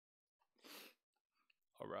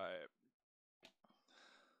All right.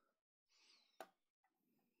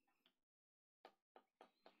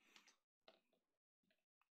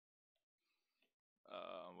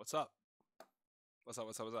 What's up? What's up?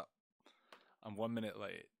 What's up? What's up? I'm 1 minute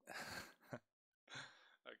late.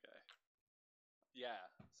 Okay. Yeah.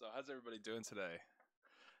 So how's everybody doing today?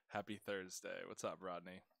 Happy Thursday. What's up,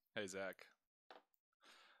 Rodney? Hey, Zach.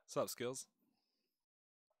 What's up, Skills?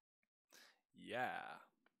 Yeah.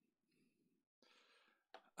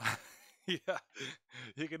 Yeah.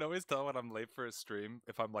 You can always tell when I'm late for a stream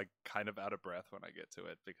if I'm like kind of out of breath when I get to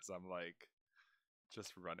it because I'm like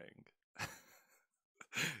just running.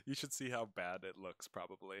 You should see how bad it looks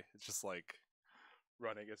probably. It's just like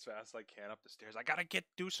running as fast as I can up the stairs. I gotta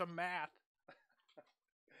do some math.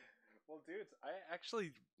 Well, dudes, I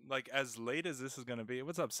actually like as late as this is gonna be.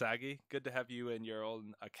 What's up, Saggy? Good to have you in your old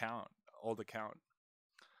account.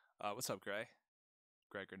 What's up, Gray?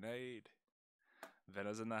 Greg Grenade.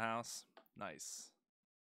 Vena's in the house. Nice.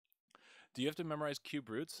 Do you have to memorize cube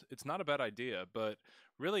roots? It's not a bad idea, but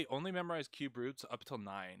really only memorize cube roots up till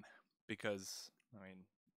 9, because I mean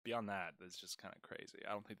beyond that, it's just kind of crazy.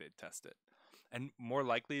 I don't think they'd test it. And more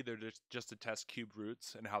likely, they're just to test cube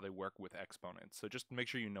roots and how they work with exponents. So just make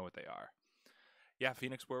sure you know what they are. Yeah,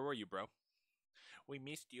 Phoenix, where were you, bro? We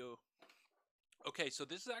missed you. Okay, so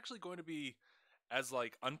this is actually going to be as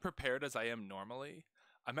like unprepared as I am normally.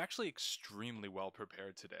 I'm actually extremely well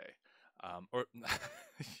prepared today. Or,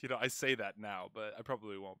 I say that now, but I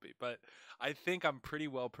probably won't be. But I think I'm pretty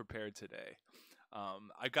well prepared today.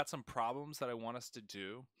 I've got some problems that I want us to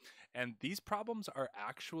do. And these problems are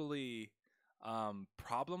actually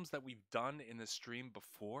problems that we've done in the stream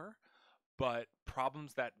before, but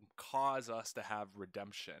problems that cause us to have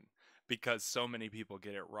redemption because so many people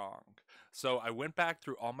get it wrong. So I went back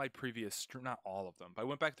through all my previous not all of them, but I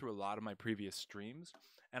went back through a lot of my previous streams,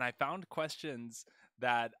 and I found questions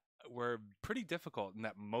that were pretty difficult and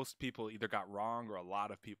that most people either got wrong or a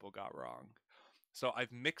lot of people got wrong. So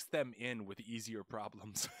I've mixed them in with easier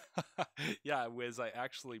problems. Yeah, Wiz, I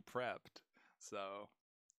actually prepped. So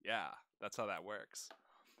yeah, that's how that works.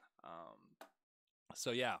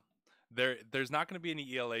 So yeah, there's not going to be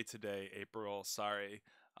any ELA today, April. Sorry,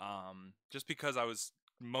 just because I'm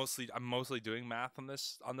mostly doing math on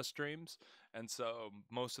the streams, and so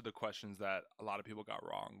most of the questions that a lot of people got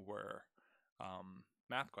wrong were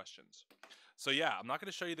math questions. So yeah, I'm not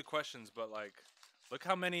going to show you the questions, but like, look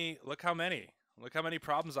how many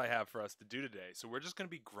problems I have for us to do today. So we're just going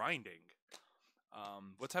to be grinding.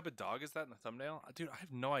 What type of dog is that in the thumbnail? Dude, I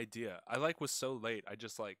have no idea. I was so late.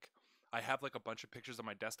 I have like a bunch of pictures on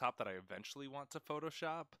my desktop that I eventually want to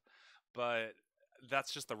Photoshop, but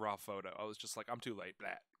that's just the raw photo. I was just like, I'm too late, blah.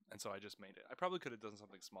 And so I just made it. I probably could have done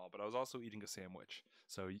something small, but I was also eating a sandwich.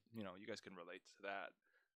 So, you guys can relate to that.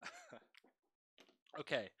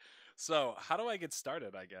 Okay, so how do I get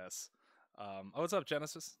started, I guess? What's up,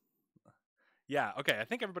 Genesis? Yeah, okay, I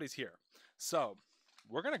think everybody's here. So,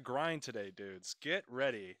 we're going to grind today, dudes. Get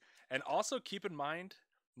ready. And also keep in mind,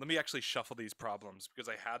 let me actually shuffle these problems because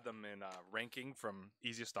I had them in ranking from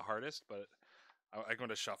easiest to hardest, but I'm going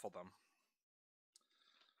to shuffle them.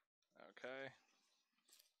 Okay.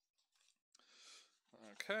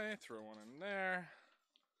 Okay, throw one in there.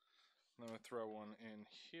 Then we'll throw one in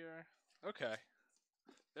here. Okay.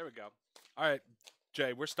 There we go. All right,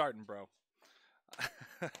 Jay, we're starting, bro.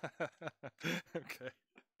 Okay.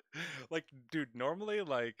 Like, dude, normally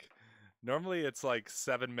it's like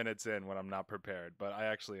 7 minutes in when I'm not prepared, but I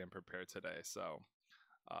actually am prepared today. So,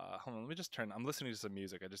 hold on, let me just I'm listening to some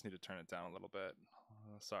music. I just need to turn it down a little bit.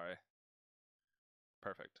 Sorry.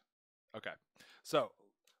 Perfect. Okay. So,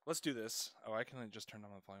 let's do this. Oh, I can just turn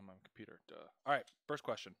on the volume on my computer. Duh. All right, first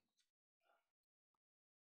question.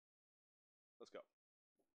 Let's go.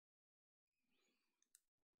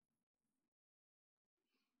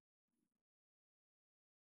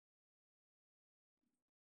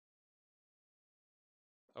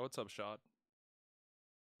 Oh, what's up, Shot?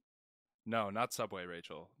 No, not Subway,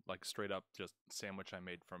 Rachel. Like straight up just sandwich I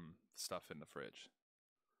made from stuff in the fridge.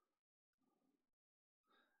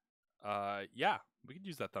 Yeah, we could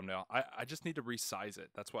use that thumbnail. I just need to resize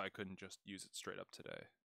it. That's why I couldn't just use it straight up today.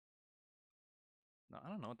 No, I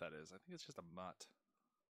don't know what that is. I think it's just a mutt.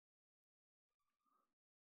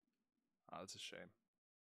 Oh, that's a shame.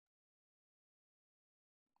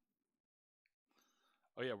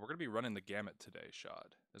 Oh yeah, we're gonna be running the gamut today,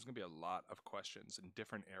 Shad. There's gonna be a lot of questions in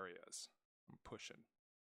different areas. I'm pushing.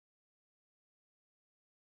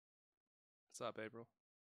 What's up, April?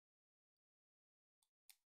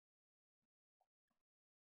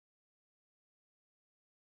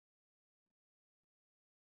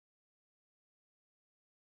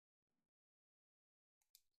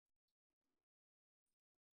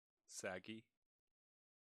 Saggy.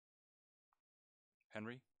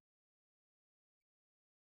 Henry.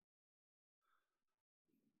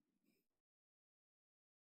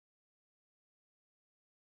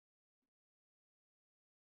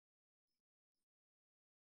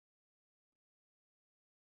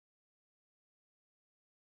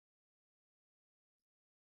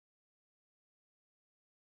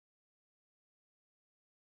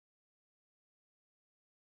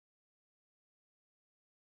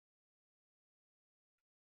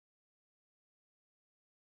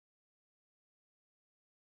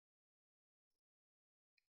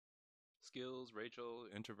 Skills, Rachel,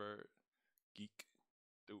 introvert, geek,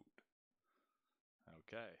 dude.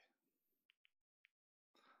 Okay.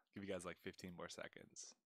 Give you guys like 15 more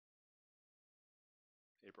seconds.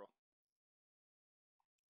 April.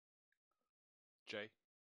 Jay.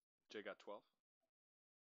 Jay got 12.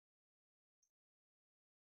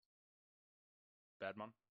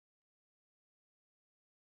 Badmon.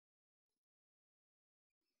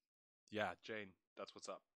 Yeah, Jane. That's what's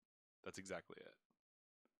up. That's exactly it.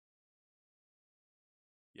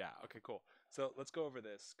 Yeah, okay, cool. So let's go over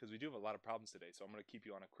this because we do have a lot of problems today. So I'm going to keep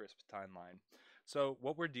you on a crisp timeline. So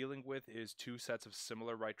what we're dealing with is two sets of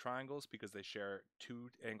similar right triangles because they share two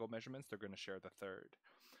angle measurements. They're going to share the third.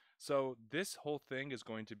 So this whole thing is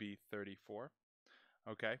going to be 34.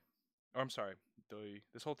 Okay. Oh, I'm sorry.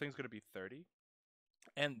 This whole thing is going to be 30.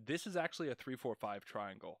 And this is actually a 3, 4, 5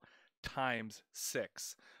 triangle times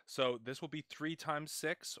 6. So this will be 3 times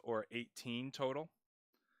 6 or 18 total.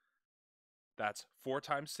 That's 4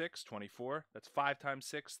 times 6, 24. That's 5 times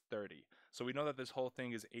 6, 30. So we know that this whole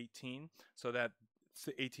thing is 18. So that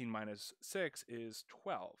 18 minus 6 is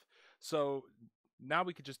 12. So now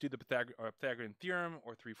we could just do the Pythagorean theorem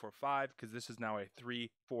or 3, 4, 5 because this is now a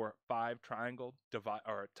 3, 4, 5 triangle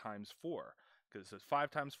times 4 because this is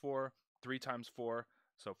 5 times 4, 3 times 4.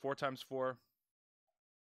 So 4 times 4,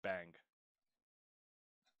 bang.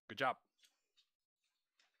 Good job.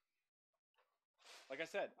 Like I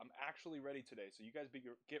said, I'm actually ready today, so you guys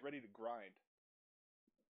get ready to grind.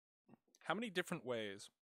 How many different ways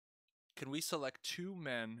can we select 2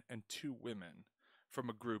 men and 2 women from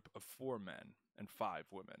a group of 4 men and 5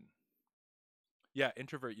 women? Yeah,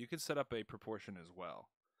 introvert, you can set up a proportion as well.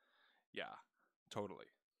 Yeah, totally.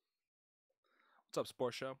 What's up,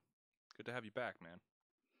 Sport Show? Good to have you back, man.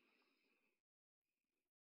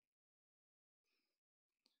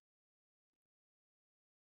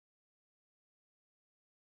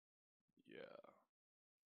 Yeah.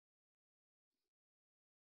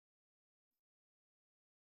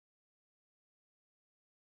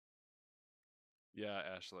 Yeah,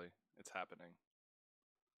 Ashley, it's happening.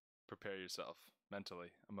 Prepare yourself mentally,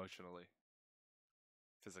 emotionally,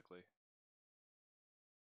 physically.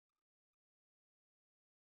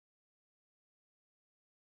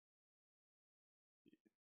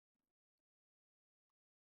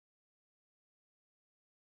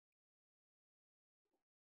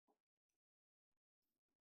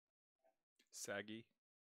 Saggy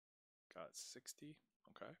got 60.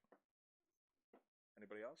 Okay.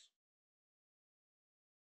 Anybody else?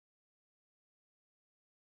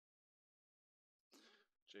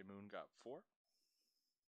 J Moon got 4.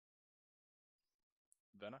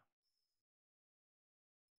 Venna.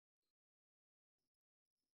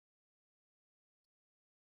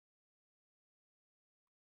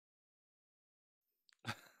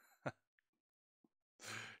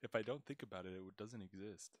 If I don't think about it, it doesn't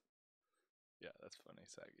exist. Yeah, that's funny,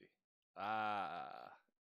 Saggy. Ah.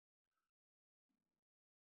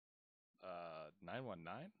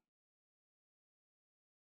 919?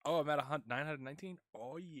 Oh, I'm at 919?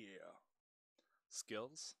 Oh, yeah.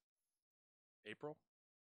 Skills. April.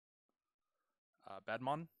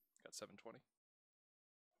 Badmon got 720.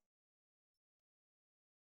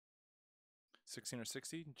 16 or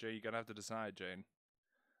 60? Jay, you're going to have to decide, Jane.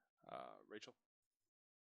 Rachel.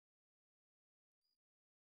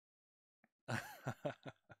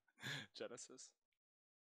 Genesis.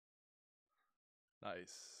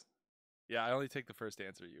 Nice. Yeah, I only take the first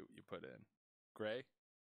answer you put in. Gray.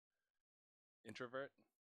 Introvert.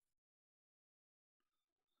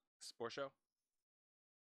 Sport show.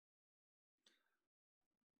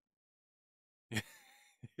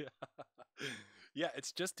 Yeah. Yeah,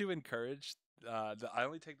 it's just to encourage. I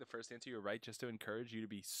only take the first answer you're right, just to encourage you to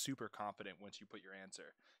be super confident once you put your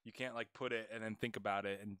answer. You can't like put it and then think about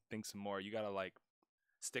it and think some more. You gotta like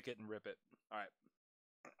stick it and rip it. All right.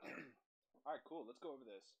 All right, cool. Let's go over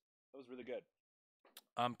this. That was really good.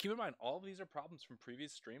 Keep in mind, all of these are problems from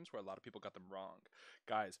previous streams where a lot of people got them wrong.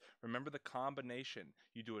 Guys, remember the combination.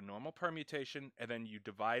 You do a normal permutation, and then you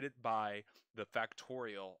divide it by the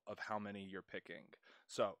factorial of how many you're picking.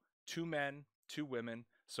 So 2 men, 2 women.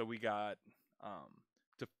 So we got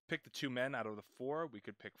to pick the 2 men out of the 4. We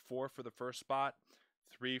could pick 4 for the first spot,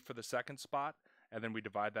 3 for the second spot, and then we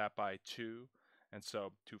divide that by 2. And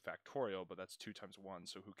so 2 factorial, but that's 2 times 1,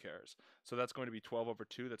 so who cares? So that's going to be 12 over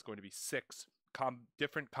 2. That's going to be 6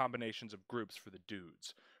 different combinations of groups for the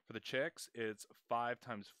dudes. For the chicks, it's 5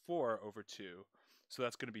 times 4 over 2. So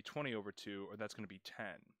that's going to be 20 over 2, or that's going to be 10.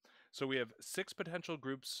 So we have 6 potential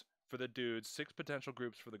groups for the dudes, 6 potential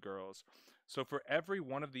groups for the girls. So for every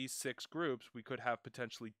one of these 6 groups, we could have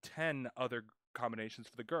potentially 10 other combinations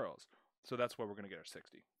for the girls. So that's where we're going to get our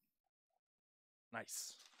 60.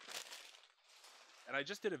 Nice. And I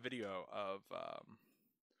just did a video of,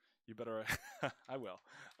 you better, I will.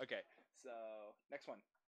 Okay, so next one.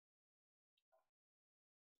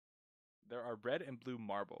 There are red and blue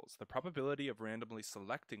marbles. The probability of randomly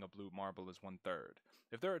selecting a blue marble is 1/3.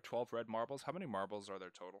 If there are 12 red marbles, how many marbles are there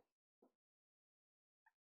total?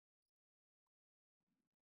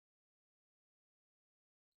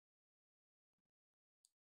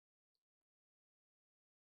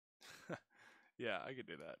 Yeah, I could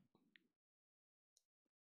do that.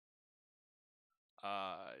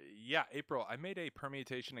 Yeah, April, I made a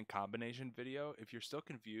permutation and combination video. If you're still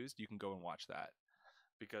confused, you can go and watch that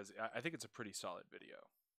because I think it's a pretty solid video.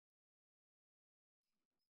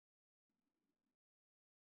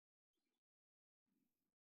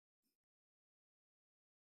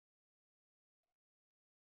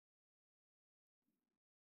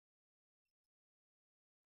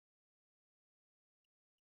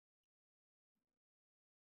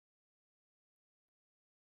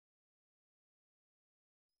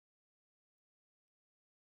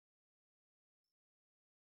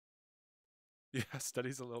 Yeah,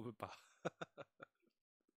 study's a little bit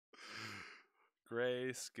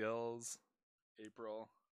Gray, skills, April.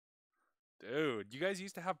 Dude, you guys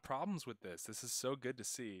used to have problems with this. This is so good to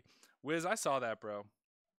see. Wiz, I saw that, bro.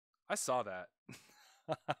 I saw that.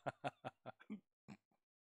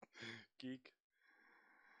 Geek.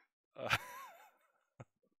 Uh,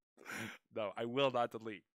 no, I will not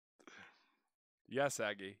delete. Yes,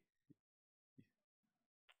 Aggie.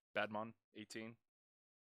 Badmon, 18.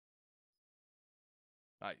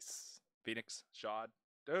 Nice. Phoenix, Shad.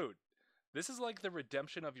 Dude, this is like the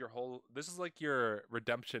redemption of your whole... This is like your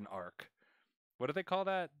redemption arc. What do they call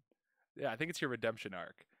that? Yeah, I think it's your redemption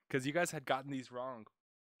arc. Because you guys had gotten these wrong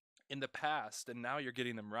in the past, and now you're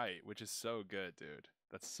getting them right, which is so good, dude.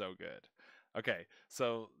 That's so good. Okay,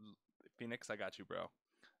 so Phoenix, I got you, bro.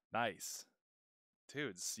 Nice.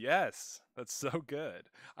 Dudes, yes. That's so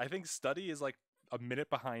good. I think study is like a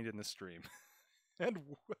minute behind in the stream. And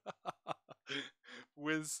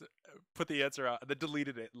Wiz put the answer out, then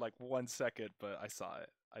deleted it in like 1 second, but I saw it.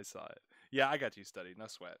 I saw it. Yeah, I got you, study. No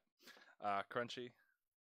sweat. Crunchy.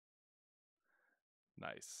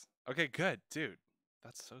 Nice. Okay, good, dude.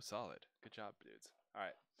 That's so solid. Good job, dudes. All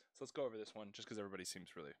right, so let's go over this one just because everybody seems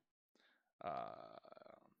really.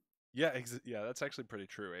 Yeah, yeah, that's actually pretty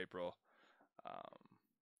true, April.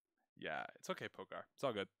 Yeah, it's okay, Pokar. It's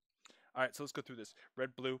all good. All right, so let's go through this.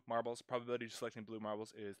 Red, blue marbles. Probability of selecting blue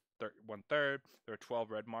marbles is 1/3. There are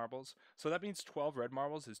 12 red marbles. So that means 12 red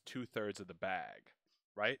marbles is 2/3 of the bag,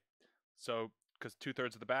 right? So, because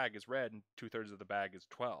 2/3 of the bag is red and 2/3 of the bag is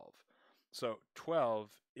 12. So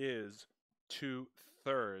 12 is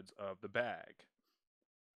 2/3 of the bag.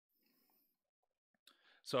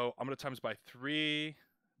 So I'm going to times by 3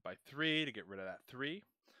 to get rid of that 3.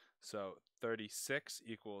 So 36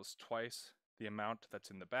 equals twice the amount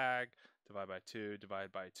that's in the bag. Divide by 2,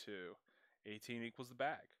 divide by 2. 18 equals the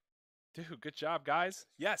bag. Dude, good job, guys.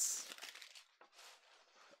 Yes.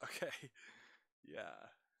 Okay.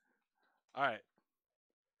 Yeah. All right.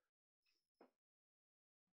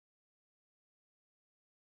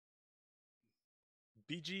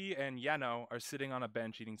 BG and Yano are sitting on a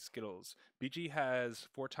bench eating Skittles. BG has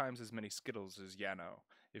 4 times as many Skittles as Yano.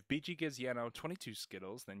 If BG gives Yano 22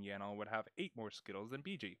 Skittles, then Yano would have 8 more Skittles than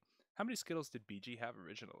BG. How many Skittles did BG have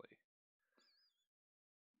originally?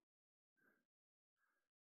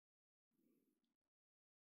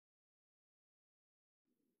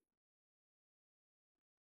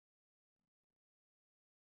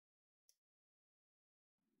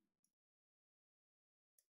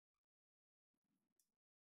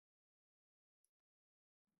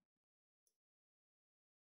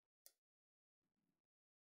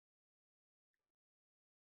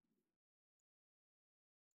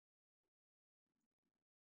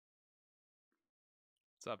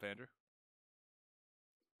 What's up, Andrew?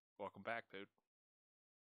 Welcome back, dude.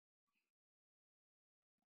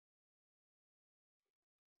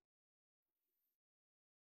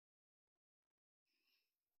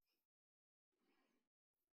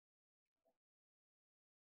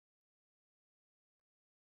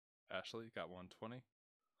 Ashley got 120.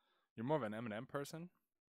 You're more of an M&M person?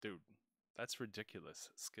 Dude, that's ridiculous.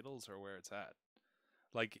 Skittles are where it's at.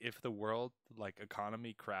 Like, if the world, like,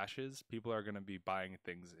 economy crashes, people are going to be buying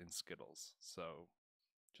things in Skittles. So,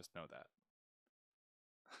 just know that.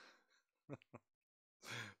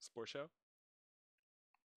 Sport show?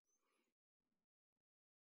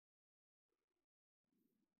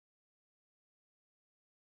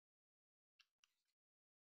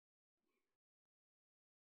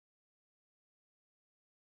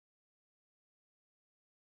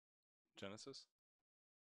 Genesis?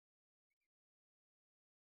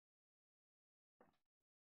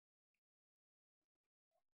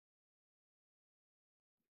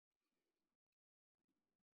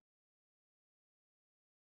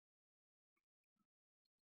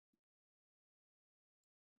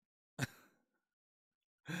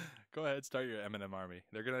 Go ahead, start your M&M army.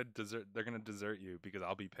 They're gonna desert you because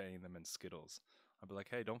I'll be paying them in Skittles. I'll be like,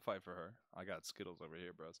 hey, don't fight for her. I got Skittles over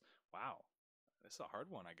here, bros. Wow, this is a hard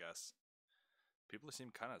one, I guess. People seem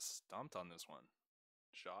kind of stumped on this one.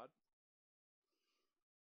 Shot,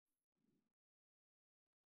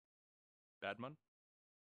 Badman.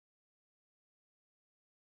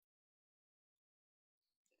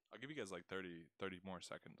 I'll give you guys like 30 more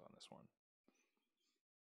seconds on this one.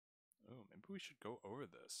 Oh, maybe we should go over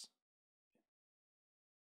this.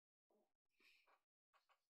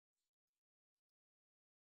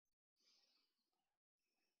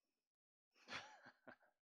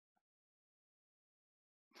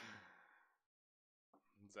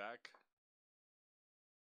 Zach.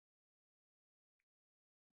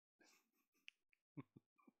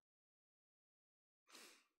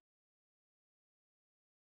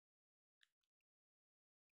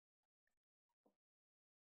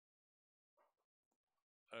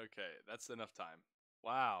 Okay, that's enough time.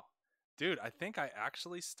 Wow. Dude, I think I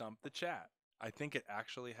actually stumped the chat. I think it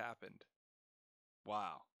actually happened.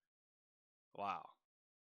 Wow. Wow.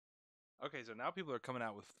 Okay, so now people are coming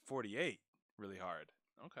out with 48 really hard.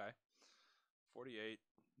 Okay. 48.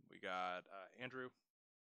 We got Andrew.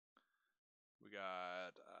 We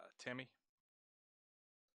got Tammy.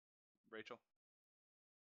 Rachel.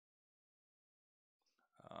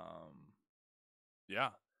 Yeah.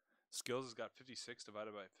 Skills has got 56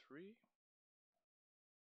 divided by 3.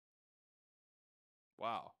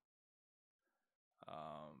 Wow.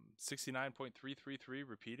 69.333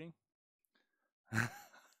 repeating.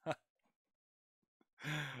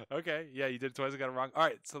 Okay, yeah, you did it twice. I got it wrong. All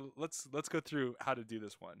right, so let's go through how to do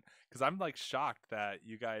this one because I'm like shocked that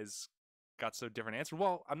you guys got so different answers.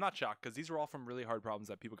 Well, I'm not shocked because these are all from really hard problems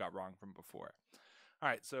that people got wrong from before. All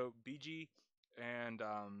right, so BG and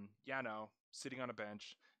Yano sitting on a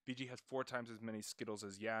bench. BG has 4 times as many Skittles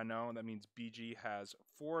as Yano. That means BG has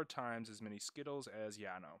 4 times as many Skittles as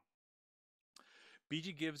Yano.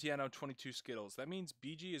 BG gives Yano 22 Skittles. That means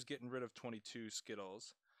BG is getting rid of 22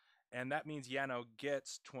 Skittles. And that means Yano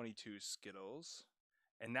gets 22 Skittles.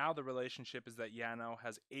 And now the relationship is that Yano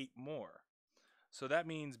has 8 more. So that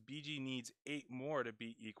means BG needs 8 more to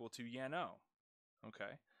be equal to Yano.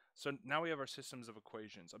 Okay. So now we have our systems of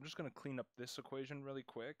equations. I'm just going to clean up this equation really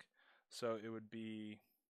quick. So it would be,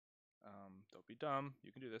 don't be dumb.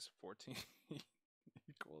 You can do this. 14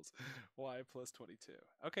 equals y plus 22.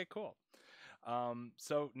 Okay, cool.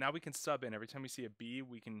 So now we can sub in. Every time we see a b,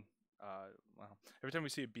 we can every time we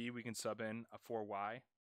see a b, we can sub in a 4y.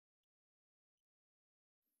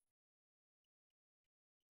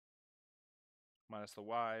 Minus the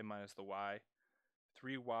y, minus the y.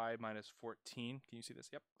 3y minus 14. Can you see this?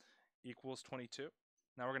 Yep. Equals 22.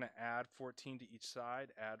 Now we're going to add 14 to each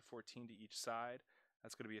side. Add 14 to each side.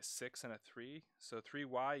 That's going to be a 6 and a 3. So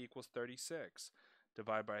 3y equals 36.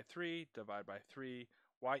 Divide by 3. Divide by 3.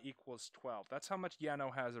 Y equals 12. That's how much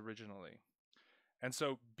Yano has originally. And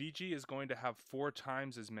so BG is going to have 4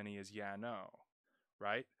 times as many as Yano,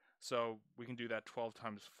 right? So we can do that 12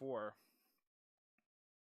 times 4.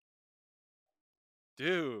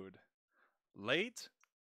 Dude, late,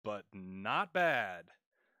 but not bad.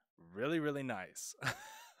 Really, really nice.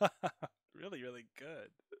 Really, really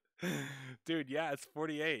good. Dude, yeah, it's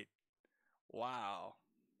 48. Wow.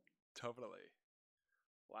 Totally.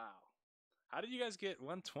 Wow. How did you guys get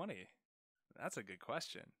 120? That's a good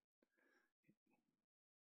question.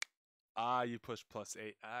 Ah, you pushed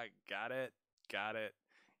 +8. Ah, got it. Got it.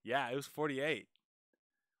 Yeah, it was 48.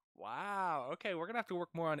 Wow. Okay, we're going to have to work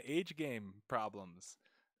more on age game problems.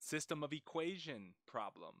 System of equation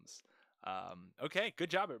problems. Okay, good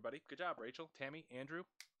job, everybody. Good job, Rachel, Tammy, Andrew.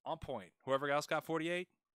 On point. Whoever else got 48,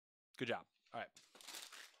 good job. All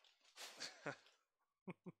right.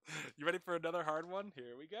 You ready for another hard one?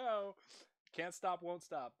 Here we go. Can't stop, won't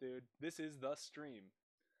stop, dude. This is the stream.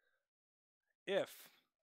 if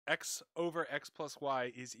x over x plus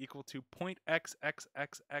y is equal to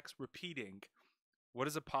 0.xxxx repeating, what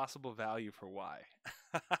is a possible value for y?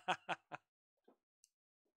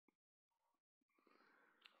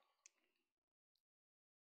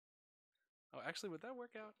 Oh, actually, would that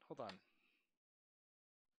work out? Hold on.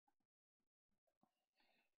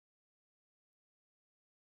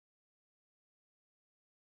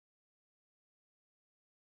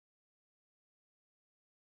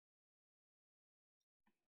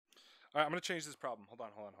 All right, I'm going to change this problem. Hold on.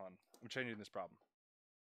 I'm changing this problem.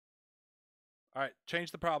 All right,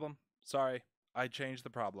 change the problem. Sorry, I changed the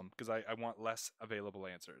problem because I want less available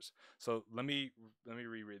answers. So let me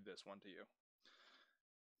reread this one to you.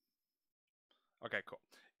 Okay, cool.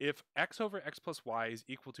 If x over x plus y is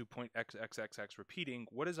equal to 0.xxxx repeating,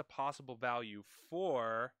 what is a possible value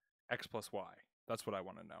for x plus y? That's what I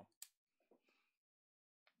want to know.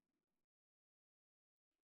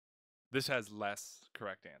 This has less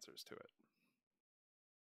correct answers to it.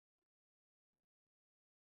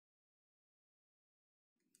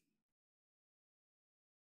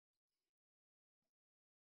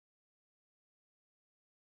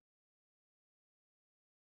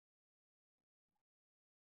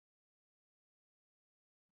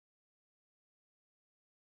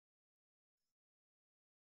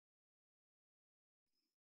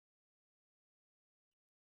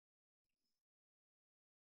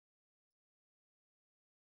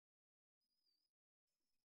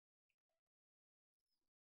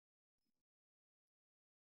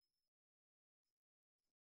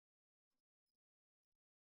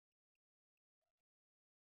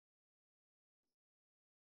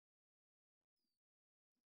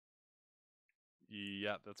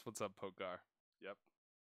 Yeah, that's what's up, Pokar. Yep.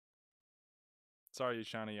 Sorry,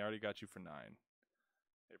 Shani, I already got you for 9.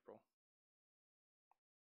 April.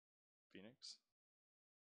 Phoenix.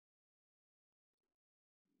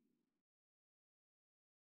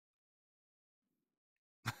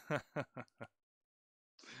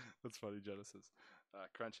 That's funny, Genesis.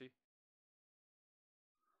 Crunchy.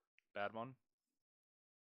 Bad one.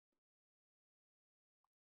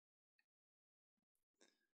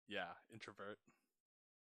 Yeah, introvert.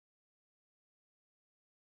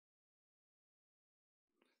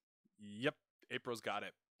 Yep, April's got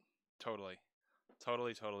it. Totally.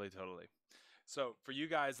 Totally. So for you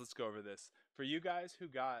guys, let's go over this. For you guys who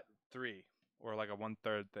got 3, or like a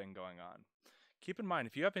 1/3 thing going on, keep in mind,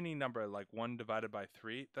 if you have any number like 1 divided by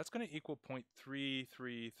 3, that's going to equal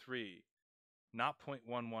 0.333, not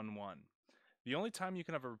 0.111. The only time you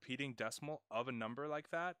can have a repeating decimal of a number like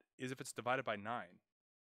that is if it's divided by 9.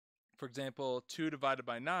 For example, 2 divided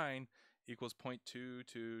by 9 equals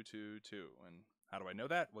 0.2222. And how do I know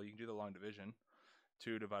that? Well, you can do the long division.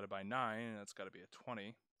 2 divided by 9, and that's got to be a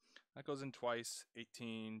 20. That goes in twice.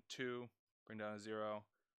 18, 2, bring down a 0.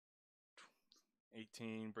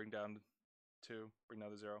 18, bring down 2, bring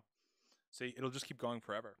down the 0. See, it'll just keep going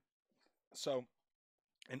forever. So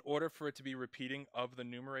in order for it to be repeating of the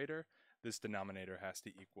numerator, this denominator has to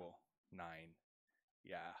equal 9.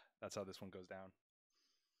 Yeah, that's how this one goes down.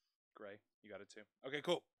 Gray, you got it too. Okay,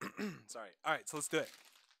 cool. Sorry. All right, so let's do it.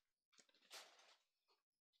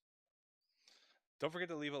 Don't forget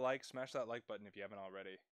to leave a like. Smash that like button if you haven't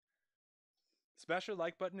already. Smash your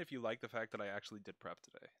like button if you like the fact that I actually did prep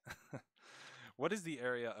today. What is the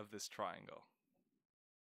area of this triangle?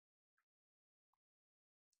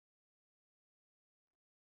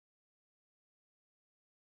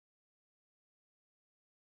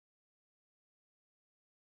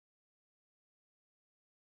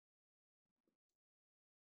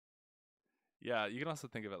 Yeah, you can also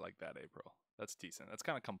think of it like that, April. That's decent. That's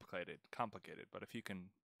kind of complicated, but if you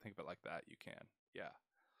can think of it like that, you can. Yeah.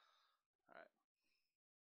 All right.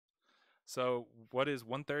 So what is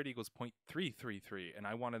 1/3 equals 0.333? And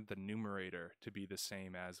I wanted the numerator to be the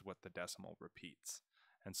same as what the decimal repeats.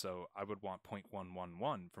 And so I would want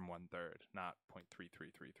 0.111 from 1/3, not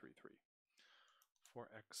 0.33333.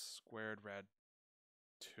 4x squared rad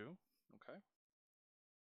 2. Okay.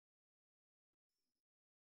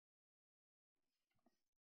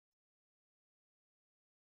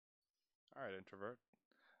 All right, introvert.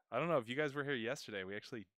 I don't know if you guys were here yesterday. We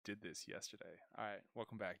actually did this yesterday. All right,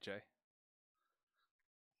 welcome back, Jay.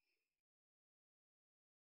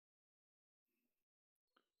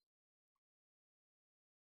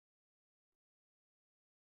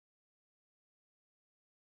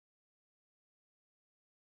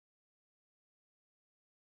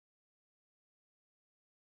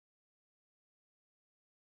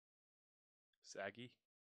 Saggy.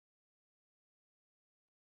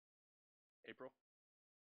 April.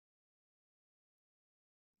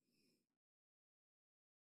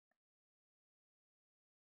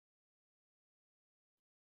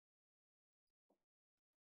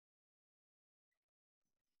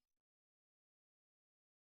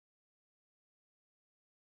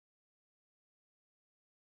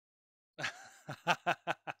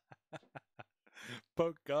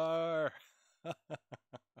 Pokar.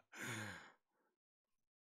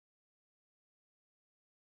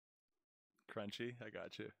 Crunchy, I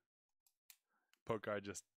got you. Pokar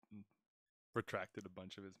just retracted a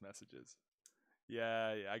bunch of his messages.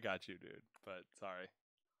 Yeah, I got you, dude. But sorry.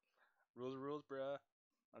 Rules are rules, bruh.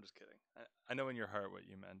 I'm just kidding. I know in your heart what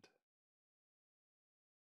you meant.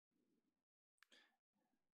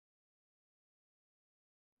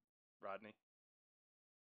 Rodney.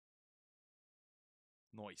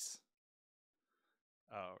 Noise.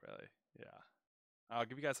 Oh, really? Yeah. I'll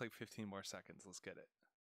give you guys like 15 more seconds. Let's get it.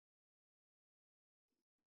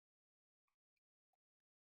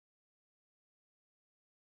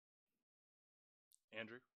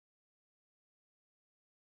 Andrew?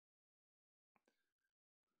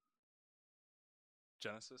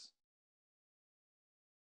 Genesis?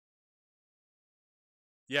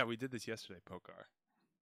 Yeah, we did this yesterday, Pokar.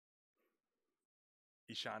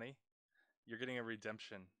 Ishani? You're getting a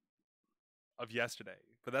redemption of yesterday,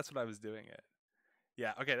 but that's what I was doing it.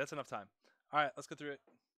 Yeah, okay, that's enough time. All right, let's go through it.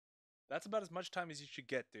 That's about as much time as you should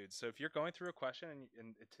get, dude. So if you're going through a question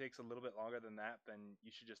and it takes a little bit longer than that, then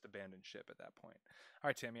you should just abandon ship at that point. All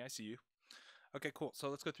right, Tammy, I see you. Okay, cool. So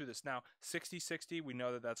let's go through this. Now, 60, 60, we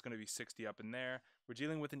know that that's going to be 60 up in there. We're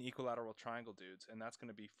dealing with an equilateral triangle, dudes, and that's going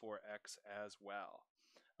to be 4x as well.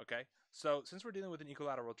 Okay, so since we're dealing with an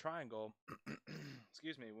equilateral triangle,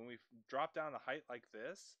 excuse me, when we drop down the height like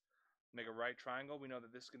this, make a right triangle, we know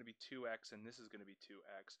that this is going to be 2x and this is going to be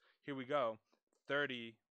 2x. Here we go,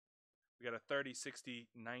 30, we got a 30, 60,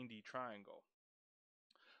 90 triangle.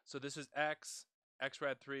 So this is x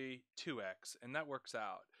rad 3, 2x, and that works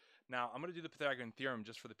out. Now, I'm going to do the Pythagorean theorem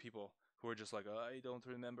just for the people who are just like, oh, I don't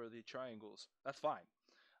remember the triangles. That's fine.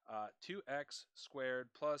 2x squared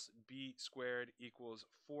plus b squared equals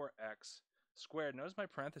 4x squared. Notice my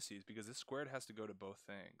parentheses because this squared has to go to both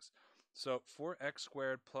things. So 4x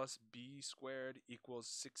squared plus b squared equals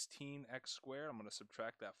 16x squared. I'm going to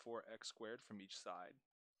subtract that 4x squared from each side.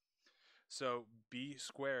 So b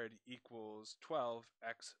squared equals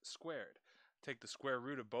 12x squared. Take the square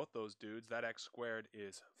root of both those dudes. That x squared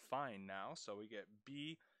is fine now. So we get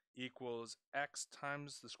b equals x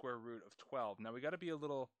times the square root of 12. Now we got to be a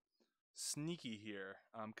little sneaky here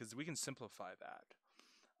because we can simplify that.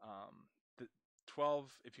 The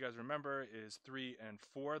 12, if you guys remember, is 3 and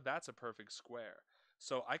 4. That's a perfect square.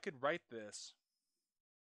 So I could write this,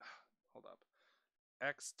 hold up,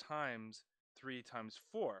 x times 3 times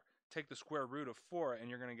 4. Take the square root of 4 and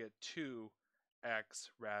you're going to get 2x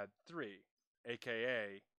rad 3,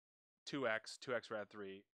 aka 2x rad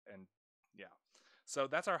 3, and yeah. So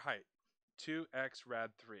that's our height, 2x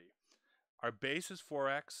rad 3. Our base is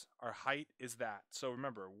 4x, our height is that. So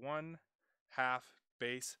remember, 1/2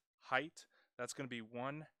 base height, that's going to be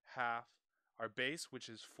 1/2 our base, which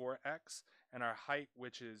is 4x, and our height,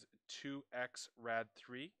 which is 2x rad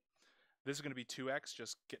 3. This is going to be 2x,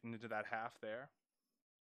 just getting into that half there.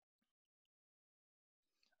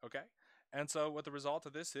 Okay, and so what the result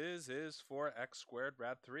of this is 4x squared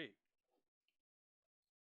rad 3.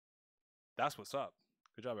 That's what's up.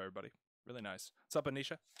 Good job, everybody. Really nice. What's up,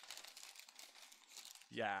 Anisha?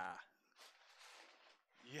 Yeah.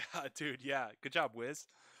 Yeah, dude, yeah. Good job, Wiz.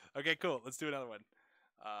 Okay, cool. Let's do another one.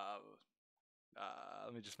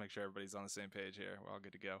 Let me just make sure everybody's on the same page here. We're all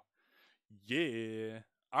good to go. Yeah.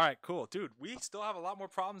 All right, cool. Dude, we still have a lot more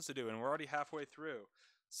problems to do, and we're already halfway through.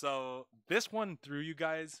 So this one threw you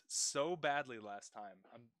guys so badly last time.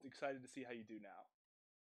 I'm excited to see how you do now.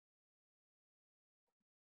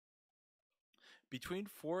 Between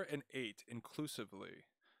 4 and 8 inclusively,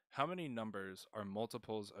 how many numbers are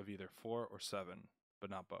multiples of either 4 or 7, but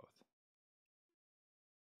not both?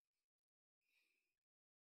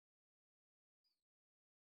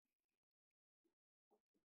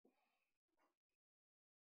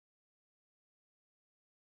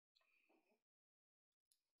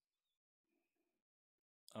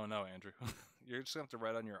 Oh no, Andrew. You're just going to have to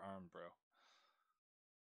write on your arm, bro.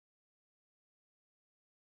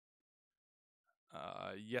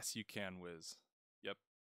 Yes, you can, Wiz. Yep,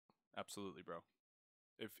 absolutely, bro.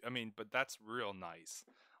 But that's real nice.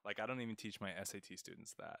 Like, I don't even teach my SAT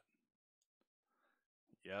students that.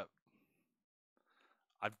 Yep.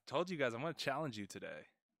 I've told you guys I'm going to challenge you today.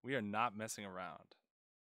 We are not messing around.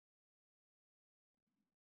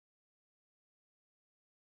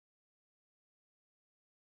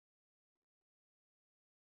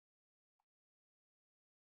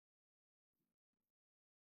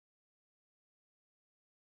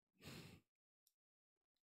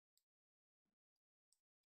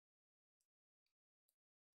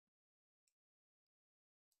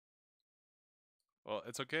 Well,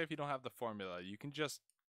 it's okay if you don't have the formula. You can just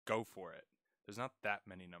go for it. There's not that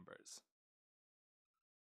many numbers.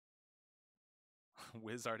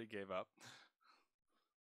 Wiz already gave up.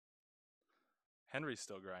 Henry's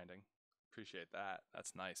still grinding. Appreciate that.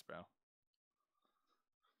 That's nice, bro.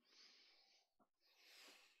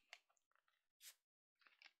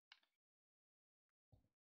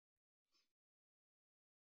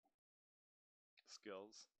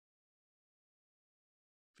 Skills.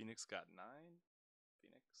 Phoenix got 9.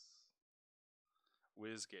 Phoenix.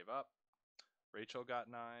 Wiz gave up. Rachel got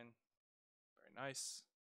 9. Very nice.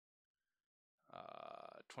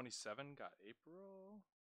 27 got April.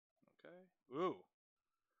 Okay. Ooh.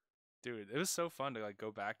 Dude, it was so fun to like go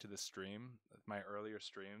back to the stream, my earlier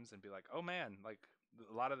streams, and be like, oh man, like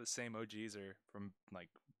a lot of the same OGs are from like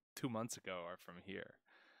 2 months ago are from here.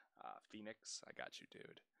 Phoenix, I got you,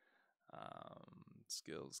 dude.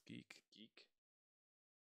 Skills, geek.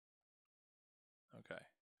 Okay.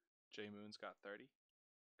 J Moon's got 30.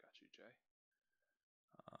 Got you, Jay.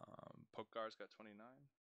 Pokegar's got 29.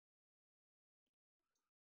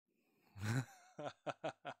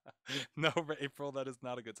 No, April, that is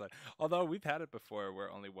not a good sign. Although we've had it before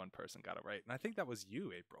where only one person got it right. And I think that was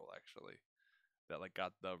you, April, actually, that like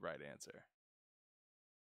got the right answer.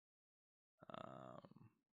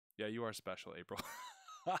 Yeah, you are special, April.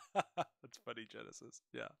 That's funny, Genesis.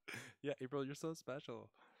 Yeah. Yeah, April, you're so special.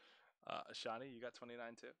 Shani, you got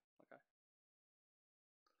 29 too? Okay.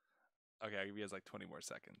 Okay, I'll give you guys like 20 more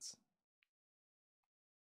seconds.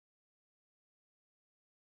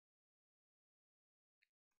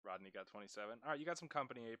 Rodney got 27. All right, you got some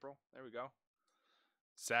company, April. There we go.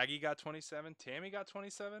 Saggy got 27. Tammy got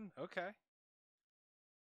 27. Okay.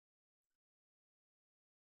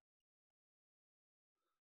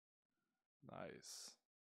 Nice.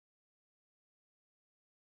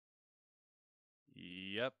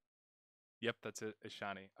 Yep. Yep, that's it. It's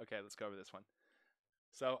Shani. Okay, let's go over this one.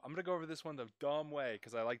 So I'm going to go over this one the dumb way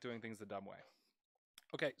because I like doing things the dumb way.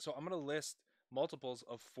 Okay, so I'm going to list multiples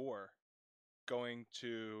of 4 going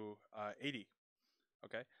to 80.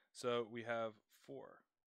 Okay, so we have 4,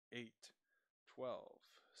 8, 12,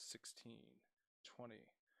 16, 20,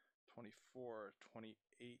 24,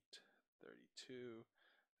 28, 32,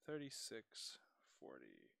 36, 40,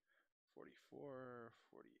 44,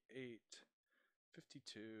 48,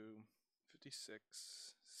 52,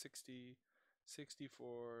 56, 60,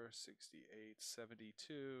 64, 68,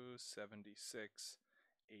 72, 76,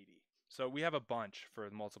 80. So we have a bunch for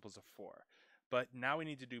multiples of 4. But now we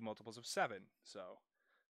need to do multiples of 7. So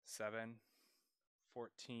 7,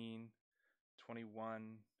 14,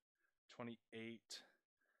 21, 28,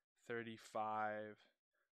 35,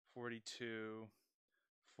 42,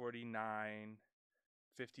 49,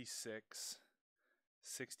 56,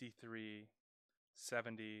 63,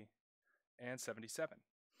 70, and 77.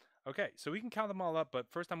 Okay, so we can count them all up, but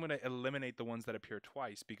first I'm going to eliminate the ones that appear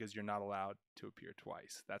twice because you're not allowed to appear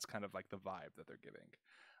twice. That's kind of like the vibe that they're giving.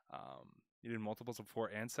 You did multiples of 4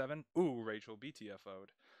 and 7? Ooh, Rachel,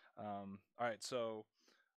 BTFO'd. All right, so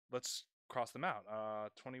let's cross them out.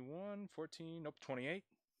 21, 14, nope, 28.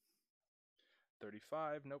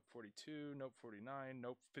 35, nope, 42, nope, 49,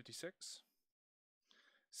 nope, 56.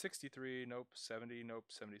 63, nope, 70, nope,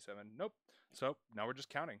 77, nope. So now we're just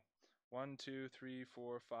counting. 1, 2, 3,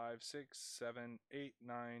 4, 5, 6, 7, 8,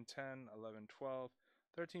 9, 10, 11, 12,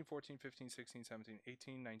 13, 14, 15, 16, 17,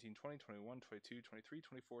 18, 19, 20, 21, 22, 23,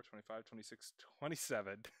 24, 25, 26,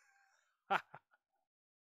 27.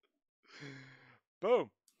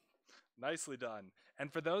 Boom. Nicely done.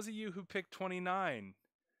 And for those of you who picked 29,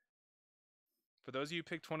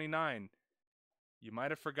 you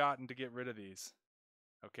might have forgotten to get rid of these.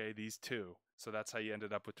 Okay, these 2. So that's how you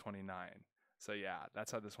ended up with 29. So yeah,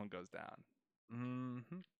 that's how this one goes down.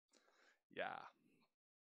 Mm-hmm. Yeah.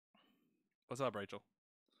 What's up, Rachel?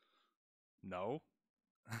 No.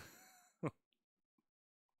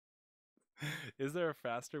 Is there a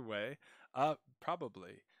faster way?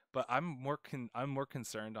 Probably. But I'm more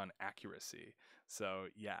concerned on accuracy. So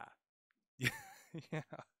yeah. Yeah.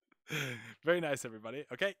 Very nice, everybody.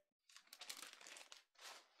 Okay.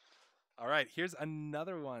 All right, here's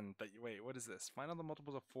another one. Wait, what is this? Find all the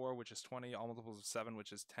multiples of 4, which is 20, all multiples of 7,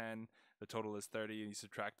 which is 10. The total is 30, and you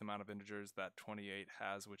subtract the amount of integers that 28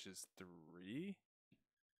 has, which is 3.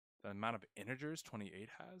 The amount of integers 28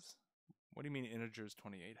 has? What do you mean integers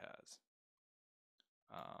 28 has?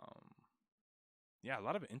 Yeah, a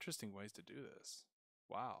lot of interesting ways to do this.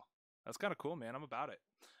 Wow. That's kind of cool, man. I'm about it.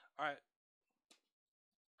 All right.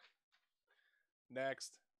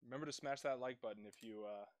 Next. Remember to smash that like button if you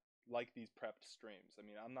like these prepped streams. I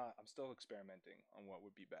mean, I'm still experimenting on what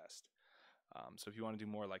would be best. So if you want to do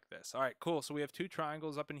more like this. All right, cool. So we have 2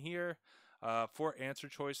 triangles up in here. 4 answer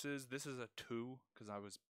choices. This is a 2 because I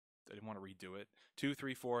didn't want to redo it. 2,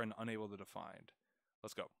 3, 4, and unable to define.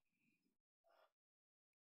 Let's go.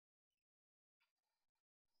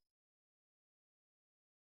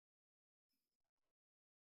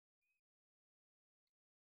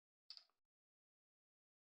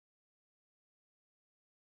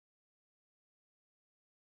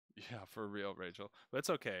 Yeah, for real, Rachel. But it's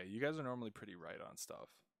okay. You guys are normally pretty right on stuff.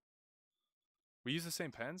 We use the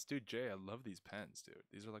same pens? Dude, Jay, I love these pens, dude.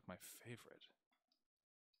 These are like my favorite.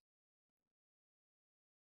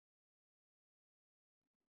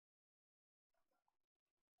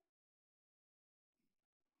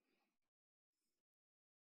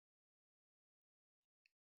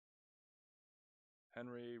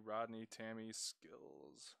 Henry, Rodney, Tammy,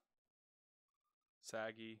 Skills,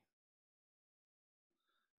 Saggy.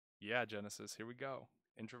 Yeah, Genesis, here we go.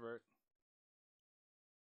 Introvert.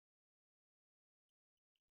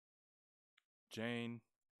 Jane.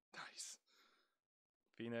 Nice.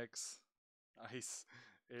 Phoenix. Nice.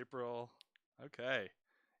 April. Okay.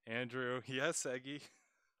 Andrew. Yes, Eggy.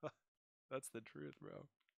 That's the truth, bro.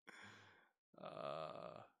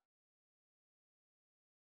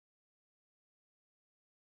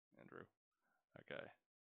 Andrew. Okay.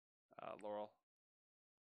 Laurel.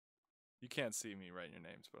 You can't see me writing your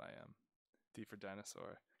names, but I am. D for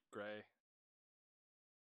dinosaur. Gray.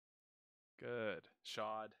 Good.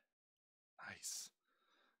 Shod. Nice.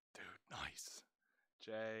 Dude, nice.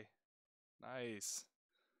 Jay. Nice.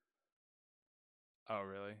 Oh,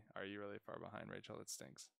 really? Are you really far behind, Rachel? That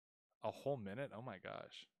stinks. A whole minute? Oh my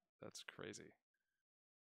gosh. That's crazy.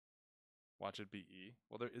 Watch it be E.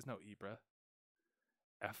 Well, there is no E, bruh.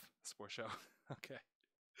 F. Sport show. Okay.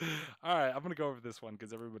 All right, I'm going to go over this one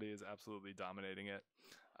because everybody is absolutely dominating it.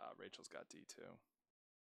 Rachel's got D too.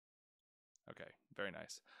 Okay, very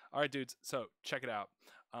nice. All right, dudes. So check it out.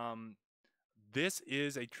 This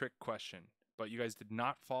is a trick question, but you guys did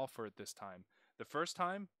not fall for it this time. The first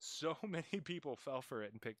time, so many people fell for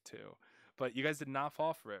it and picked 2, but you guys did not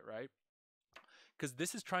fall for it, right? Because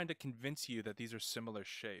this is trying to convince you that these are similar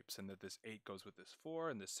shapes and that this 8 goes with this 4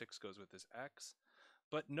 and this 6 goes with this X.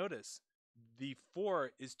 But notice, the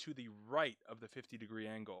 4 is to the right of the 50-degree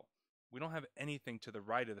angle. We don't have anything to the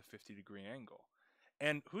right of the 50-degree angle.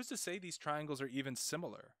 And who's to say these triangles are even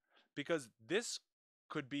similar? Because this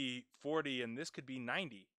could be 40 and this could be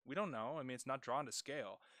 90. We don't know. I mean, it's not drawn to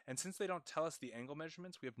scale. And since they don't tell us the angle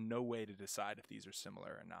measurements, we have no way to decide if these are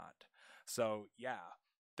similar or not. So, yeah,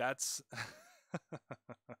 that's...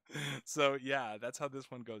 So, yeah, that's how this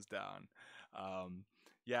one goes down.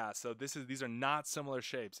 Yeah, so these are not similar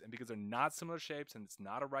shapes, and because they're not similar shapes and it's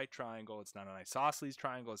not a right triangle, it's not an isosceles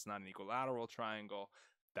triangle, it's not an equilateral triangle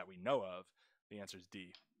that we know of, the answer is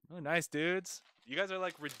D. Really nice, dudes. You guys are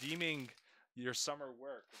like redeeming your summer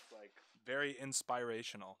work. It's like very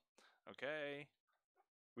inspirational. Okay.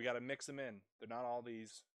 We got to mix them in. They're not all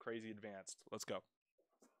these crazy advanced. Let's go.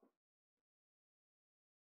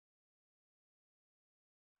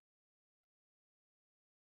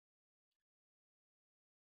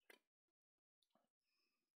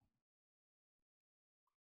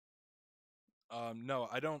 No,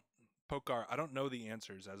 I don't. Pokar, I don't know the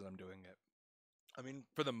answers as I'm doing it. I mean,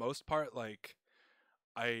 for the most part, like,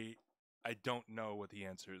 I I don't know what the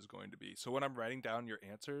answer is going to be. So when I'm writing down your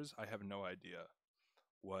answers, I have no idea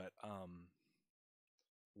what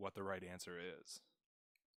what the right answer is.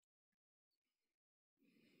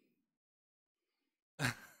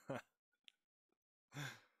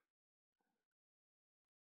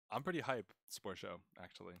 I'm pretty hype, Sport Show,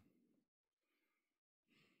 actually.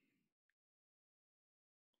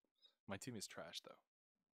 My team is trash though.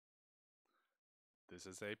 This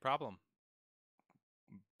is a problem.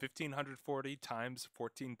 1540 times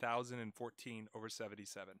 14,014 over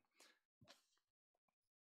 77.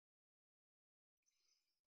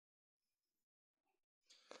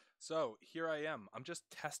 So here I am. I'm just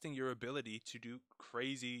testing your ability to do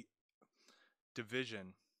crazy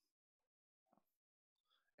division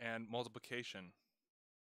and multiplication.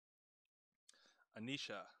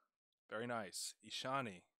 Anisha, very nice.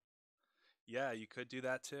 Ishani, yeah, you could do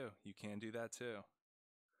that too. You can do that too.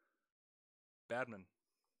 Badman,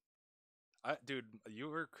 dude, you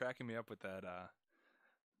were cracking me up with that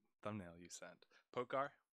thumbnail you sent. Pokar,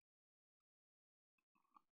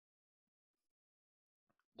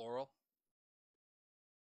 Laurel,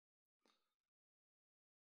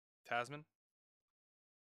 Tasman,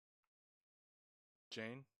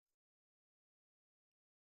 Jane,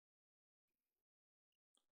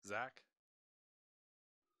 Zach.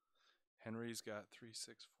 Henry's got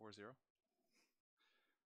 3640.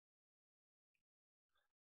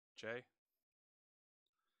 Jay?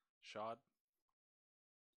 Shad?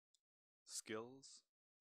 Skills?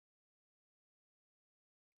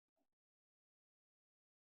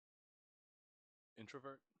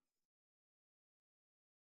 Introvert?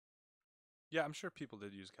 Yeah, I'm sure people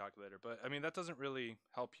did use a calculator, but I mean that doesn't really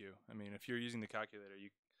help you. I mean, if you're using the calculator,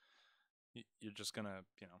 you're just gonna,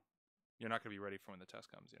 you're not gonna be ready for when the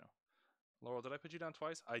test comes. Laurel, did I put you down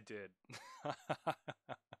twice? I did.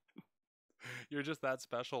 You're just that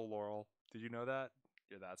special, Laurel. Did you know that?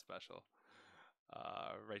 You're that special.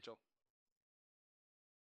 Rachel.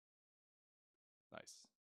 Nice.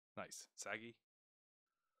 Nice. Saggy.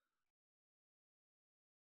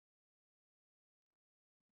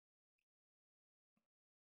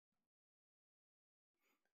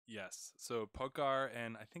 Yes. So Pokar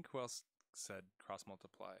and I think who else said cross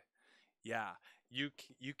multiply? Yeah, you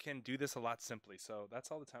can do this a lot simply. So that's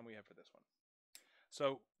all the time we have for this one.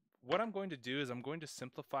 So what I'm going to do is I'm going to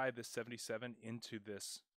simplify this 77 into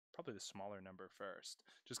this, probably the smaller number first,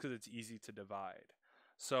 just because it's easy to divide.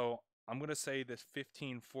 So I'm going to say this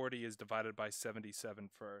 1540 is divided by 77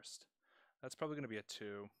 first. That's probably going to be a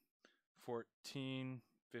 2. 14,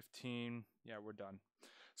 15, yeah, we're done.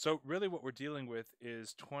 So really what we're dealing with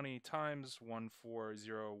is 20 times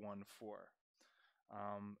 14014.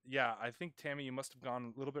 Yeah, I think, Tammy, you must have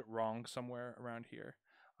gone a little bit wrong somewhere around here.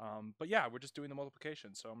 But yeah, we're just doing the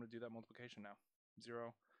multiplication. So I'm going to do that multiplication now.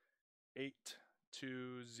 0, 8,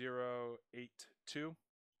 2, 0, 8, 2.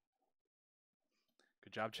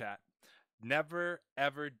 Good job, chat. Never,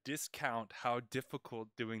 ever discount how difficult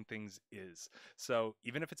doing things is. So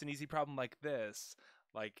even if it's an easy problem like this,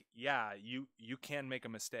 like, yeah, you can make a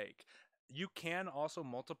mistake. You can also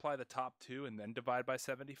multiply the top 2 and then divide by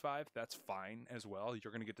 75. That's fine as well.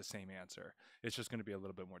 You're going to get the same answer. It's just going to be a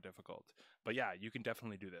little bit more difficult. But yeah, you can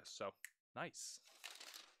definitely do this. So, nice.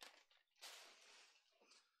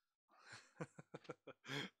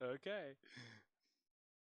 Okay.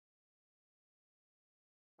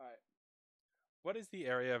 All right. What is the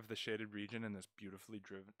area of the shaded region in this beautifully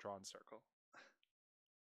drawn circle?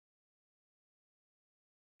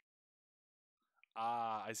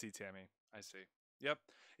 Ah, I see, Tammy. I see. Yep.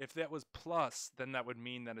 If that was plus, then that would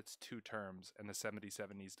mean that it's 2 terms, and the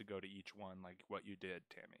 77 needs to go to each one, like what you did,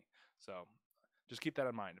 Tammy. So just keep that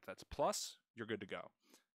in mind. If that's plus, you're good to go.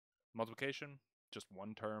 Multiplication, just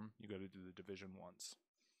 1 term. You got to do the division once.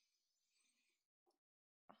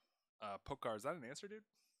 Pokar, is that an answer, dude?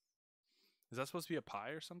 Is that supposed to be a pi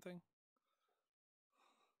or something?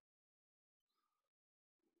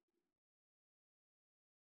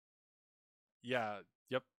 Yeah,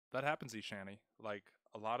 yep, that happens, Ishani. Like,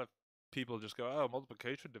 a lot of people just go, oh,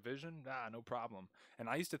 multiplication, division? Nah, no problem. And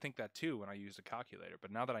I used to think that too when I used a calculator,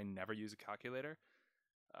 but now that I never use a calculator,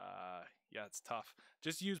 yeah, it's tough.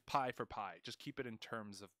 Just use pi for pi. Just keep it in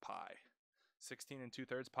terms of pi. 16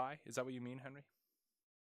 2/3 pi? Is that what you mean, Henry?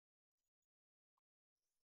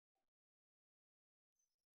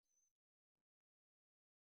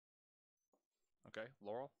 Okay,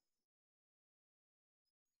 Laurel?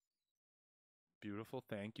 Beautiful,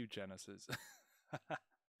 thank you, Genesis.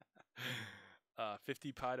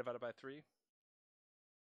 50 pi divided by 3?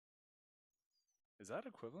 Is that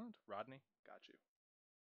equivalent? Rodney? Got you.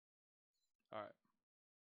 All right.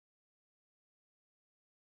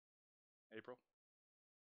 April?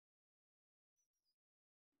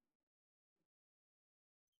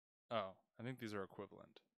 Oh, I think these are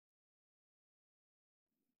equivalent.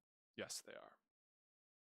 Yes, they are.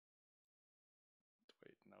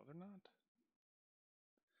 Wait, no, they're not.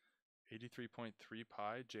 83.3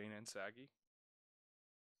 pi, Jane and Saggy.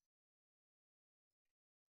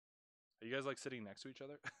 Are you guys like sitting next to each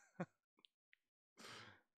other?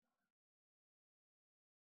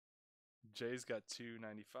 Jay's got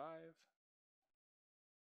 295.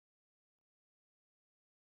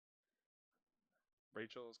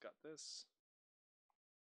 Rachel's got this.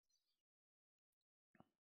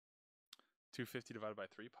 250 divided by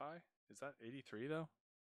 3 pi? Is that 83 though?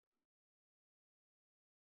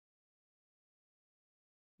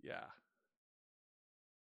 Yeah.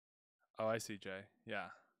 Oh, I see, Jay. Yeah.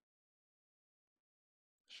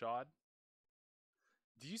 Shad?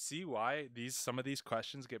 Do you see why some of these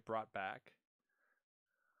questions get brought back?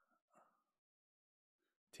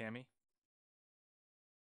 Tammy?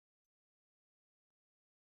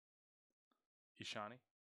 Ishani?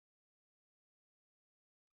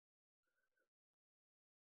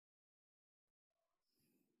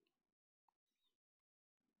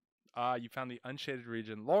 You found the unshaded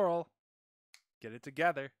region. Laurel, get it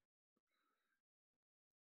together.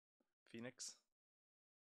 Phoenix?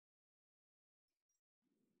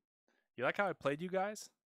 You like how I played you guys?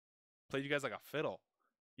 Played you guys like a fiddle.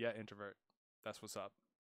 Yeah, introvert. That's what's up.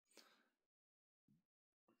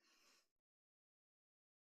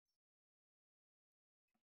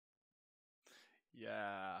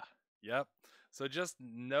 Yeah. Yep. So just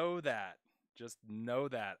know that. Just know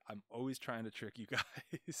that. I'm always trying to trick you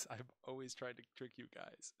guys. I'm always trying to trick you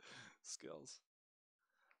guys. Skills.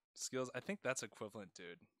 Skills. I think that's equivalent,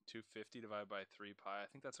 dude. 250 divided by 3 pi. I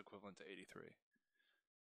think that's equivalent to 83.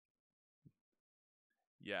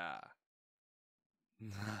 Yeah.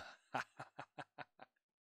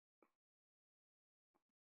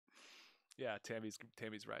 Yeah, Tammy's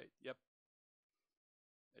right. Yep.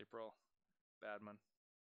 April. Badman.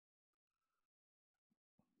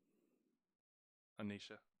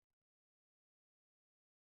 Anisha.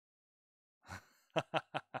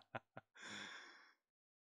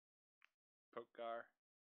 Pokar.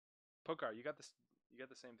 Pokar, you got this. You got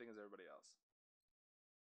the same thing as everybody else,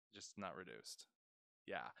 just not reduced.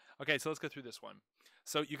 Yeah. Okay, so let's go through this one.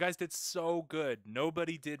 So you guys did so good.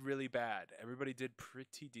 Nobody did really bad. Everybody did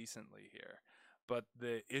pretty decently here. But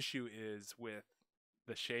the issue is with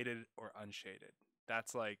the shaded or unshaded.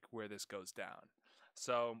 That's like where this goes down.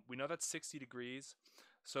 So we know that's 60 degrees.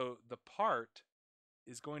 So the part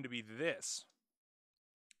is going to be this,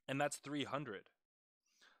 and that's 300.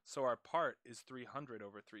 So our part is 300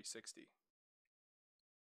 over 360.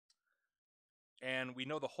 And we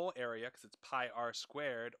know the whole area because it's pi r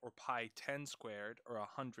squared or pi 10 squared or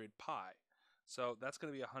 100 pi. So that's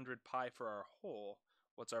going to be 100 pi for our whole.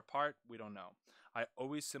 What's our part? We don't know. I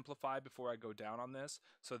always simplify before I go down on this.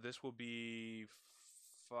 So this will be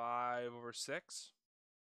 5 over 6.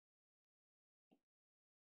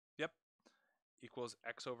 Yep. Equals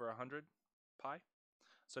x over 100 pi.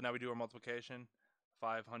 So now we do our multiplication.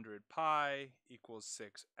 500 pi equals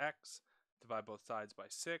 6x. Divide both sides by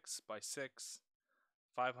 6.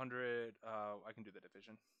 500, I can do the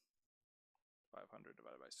division. 500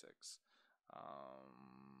 divided by 6.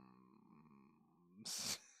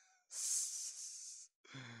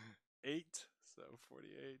 8, so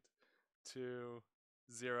 48, 2,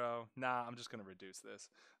 0. Nah, I'm just going to reduce this.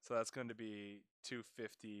 So that's going to be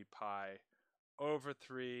 250 pi over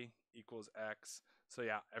 3 equals x. So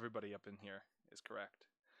yeah, everybody up in here is correct.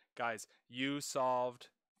 Guys, you solved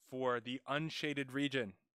for the unshaded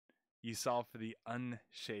region. You solve for the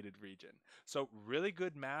unshaded region. So really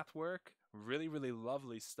good math work. Really, really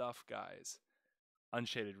lovely stuff, guys.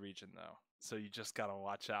 Unshaded region, though. So you just got to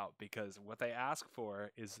watch out because what they ask for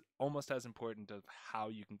is almost as important as how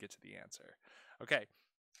you can get to the answer. Okay.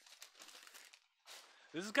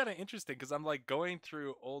 This is kind of interesting because I'm like going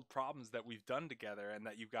through old problems that we've done together and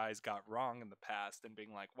that you guys got wrong in the past and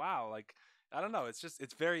being like, wow, like, I don't know.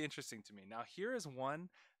 It's very interesting to me. Now, here is one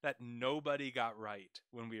that nobody got right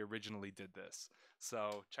when we originally did this.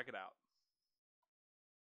 So check it out.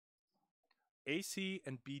 AC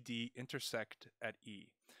and BD intersect at E.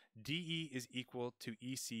 DE is equal to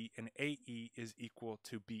EC and AE is equal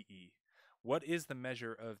to BE. What is the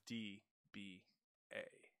measure of DBA?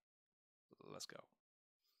 Let's go.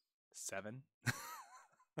 7.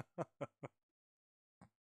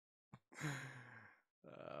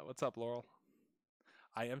 What's up, Laurel?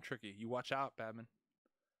 I am tricky. You watch out, Batman.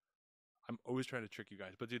 I'm always trying to trick you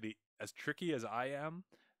guys. But dude, as tricky as I am,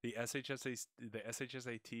 the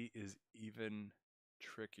SHSAT is even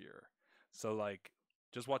trickier. So like,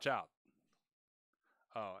 just watch out.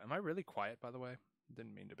 Oh, am I really quiet, by the way?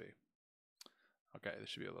 Didn't mean to be. Okay, this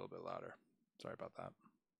should be a little bit louder. Sorry about that.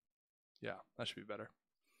 Yeah, that should be better.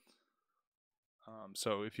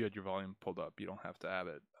 So if you had your volume pulled up, you don't have to have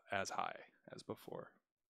it as high as before.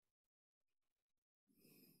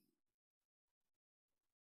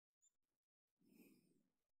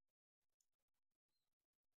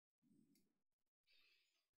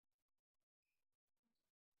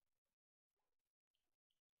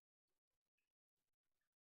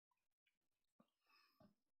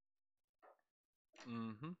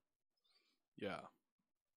 Mm-hmm. Yeah.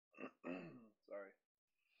 Sorry.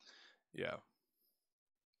 Yeah.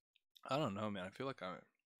 I don't know, man. I feel like I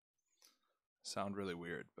sound really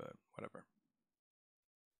weird, but whatever.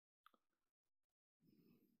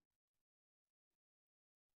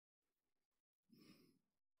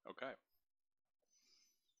 Okay.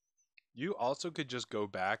 You also could just go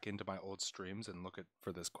back into my old streams and look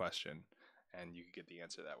for this question, and you could get the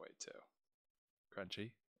answer that way too.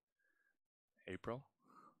 Crunchy. April.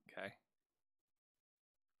 Okay.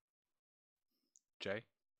 Jay.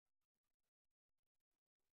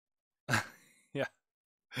 Yeah.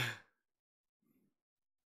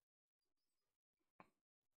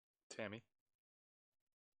 Tammy.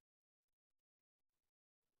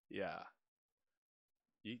 Yeah.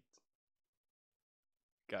 Yeet.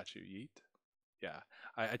 Got you, Yeet. Yeah,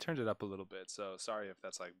 I turned it up a little bit, so sorry if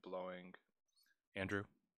that's like blowing. Andrew,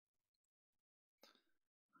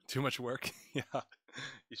 too much work. Yeah,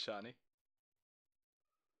 Ishani,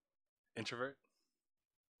 introvert,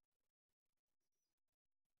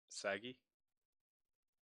 saggy,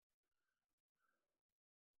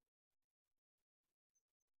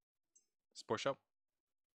 sports show,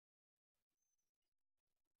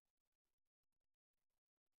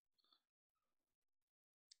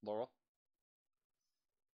 Laurel,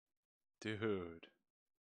 dude.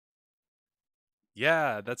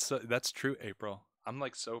 Yeah, that's true, April. I'm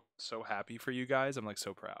like so happy for you guys. I'm like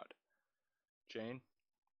so proud. Jane,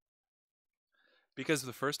 because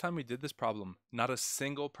the first time we did this problem, not a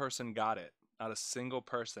single person got it. Not a single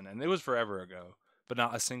person, and it was forever ago, but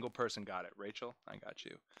not a single person got it. Rachel, I got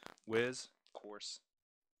you. Wiz, of course.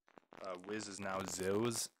 Wiz is now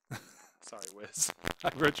Zills. Sorry, Wiz.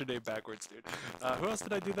 I wrote your name backwards, dude. Who else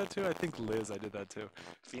did I do that to? I think Liz, I did that too.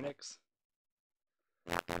 Phoenix.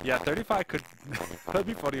 Yeah, 35 could. That'd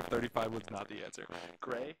be funny if 35 was not the answer.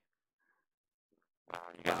 Gray. Wow,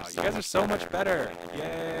 you guys are so much better.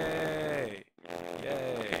 Yay!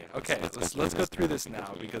 Yay! Okay, let's go through this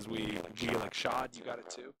now because we like Shad. You got it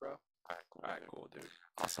too, bro. All right, cool, dude.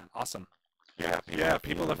 Awesome. Yeah,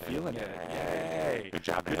 people are feeling it. Yay! Good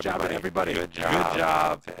job, everybody. Good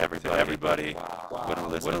job to everybody. Wow.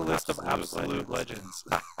 What a list of absolute legends.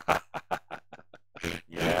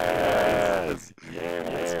 Yes.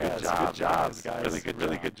 Good job, guys.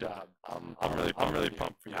 Really good job. I'm really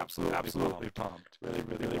pumped for you. Absolutely pumped. Really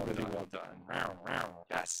well done.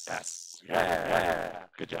 Yes. Yeah.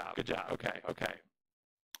 Good job. Okay.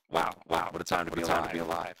 Wow. What a time to be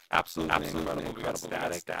alive. Absolutely incredible. We got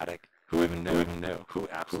static. Who even knew? Who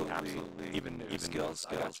absolutely even knew? Skills.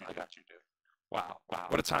 I got you, dude. Wow.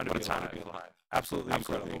 What a time to be alive. Absolutely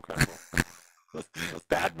incredible.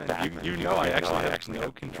 Badman, you know I actually have no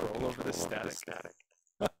control over this static.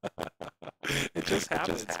 It just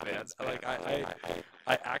happens, man. Like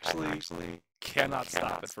I actually cannot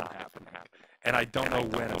stop it from happening. And I don't know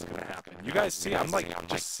when it's gonna happen. You guys see, I'm like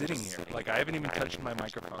just sitting here. Like I haven't even touched my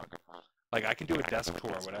microphone. Like I can do a desk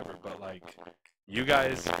tour or whatever, but like you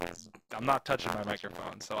guys, I'm not touching my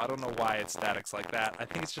microphone, so I don't know why it's statics like that. I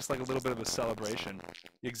think it's just like a little bit of a celebration.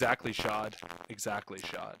 Exactly, Shad.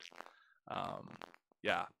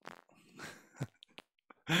 Yeah.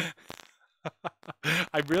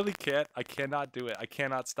 I really can't. I cannot do it. I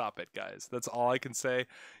cannot stop it, guys. That's all I can say.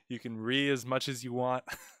 You can as much as you want.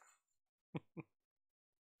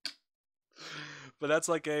 But that's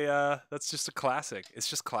like that's just a classic. It's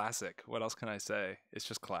just classic. What else can I say? It's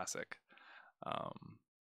just classic.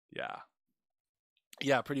 Yeah.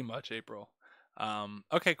 Yeah, pretty much, April.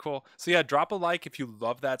 Okay, cool. So yeah, drop a like if you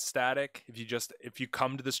love that static. If you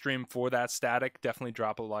come to the stream for that static, definitely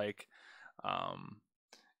drop a like.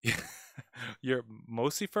 You're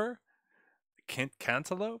Mosifer?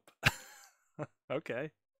 Cantaloupe?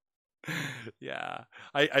 Okay. Yeah.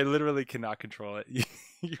 I literally cannot control it. You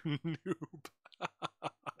noob.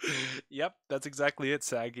 Yep, that's exactly it,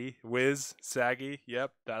 Saggy. Wiz, Saggy.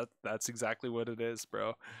 Yep, that's exactly what it is,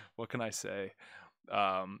 bro. What can I say?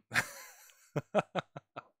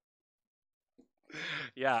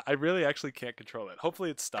 Yeah, I really actually can't control it. Hopefully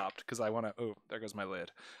it stopped because I want to. Oh, there goes my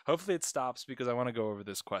lid. Hopefully it stops because I want to go over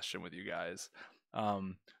this question with you guys.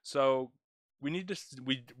 So we need to.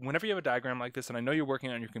 Whenever you have a diagram like this, and I know you're working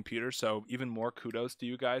on your computer, so even more kudos to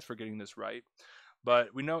you guys for getting this right.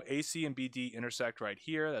 But we know AC and BD intersect right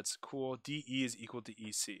here. That's cool. DE is equal to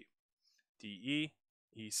EC. DE,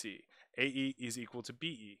 EC. AE is equal to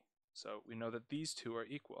BE. So we know that these two are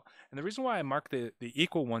equal. And the reason why I mark the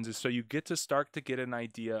equal ones is so you get to start to get an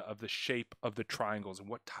idea of the shape of the triangles and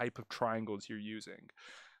what type of triangles you're using.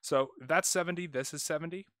 So if that's 70, this is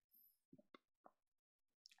 70.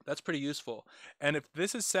 That's pretty useful. And if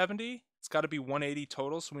this is 70, it's got to be 180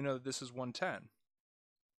 total, so we know that this is 110.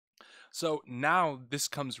 So now this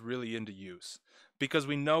comes really into use because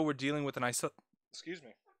we know we're dealing with an excuse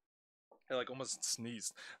me. I like almost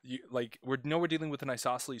sneezed. We're dealing with an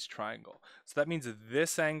isosceles triangle. So that means that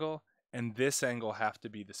this angle and this angle have to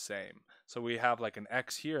be the same. So we have like an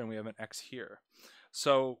x here and we have an x here.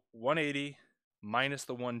 So 180 minus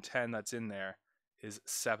the 110 that's in there is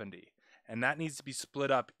 70. And that needs to be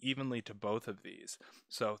split up evenly to both of these.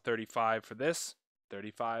 So 35 for this,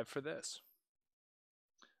 35 for this.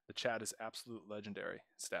 The chat is absolute legendary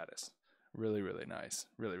status. Really, really nice.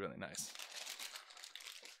 Really, really nice.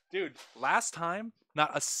 Dude, last time,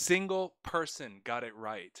 not a single person got it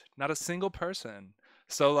right. Not a single person.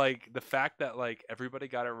 So, like, the fact that, like, everybody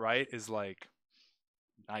got it right is, like,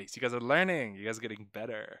 nice. You guys are learning. You guys are getting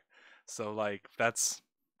better. So, like, that's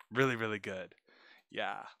really, really good.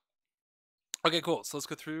 Yeah. Okay, cool. So let's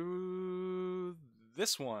go through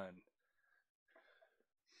this one.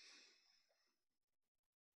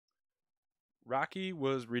 Rocky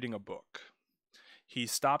was reading a book. He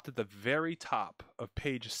stopped at the very top of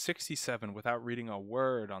page 67 without reading a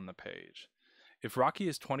word on the page. If Rocky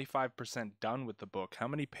is 25% done with the book, how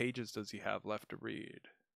many pages does he have left to read?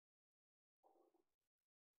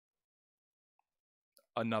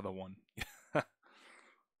 Another one.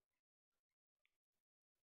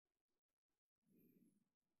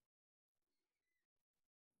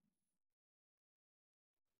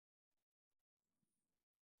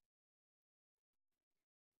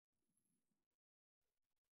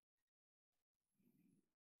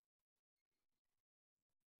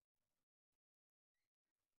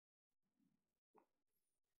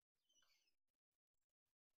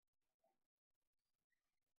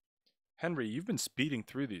 Henry, you've been speeding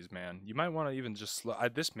through these, man. You might want to even just slow.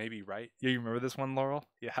 This may be right. Yeah, you remember this one, Laurel?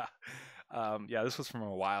 Yeah. Yeah, this was from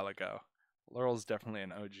a while ago. Laurel's definitely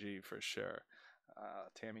an OG for sure.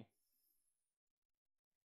 Tammy.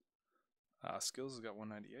 Skills has got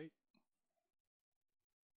 198.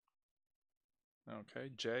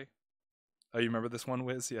 Okay, Jay. Oh, you remember this one,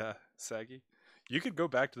 Wiz? Yeah, Saggy. You could go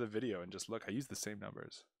back to the video and just look. I used the same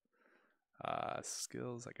numbers.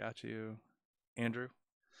 Skills, I got you. Andrew.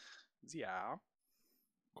 Yeah.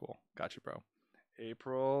 Cool. Got you, bro.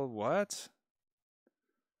 April, what?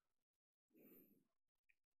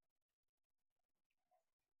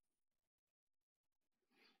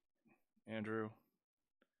 Andrew.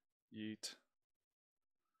 Yeet.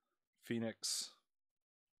 Phoenix.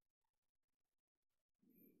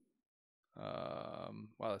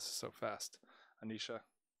 Wow, this is so fast. Anisha.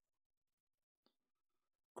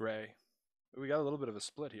 Gray. We got a little bit of a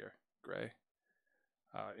split here. Gray.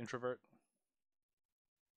 Introvert.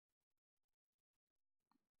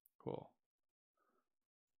 Cool.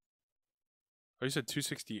 Oh, you said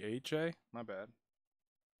 268, Jay? My bad.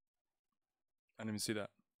 I didn't even see that.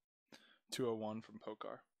 201 from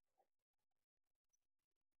Pokar.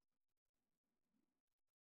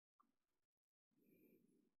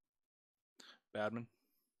 Badman.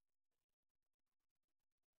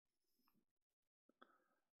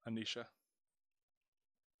 Anisha.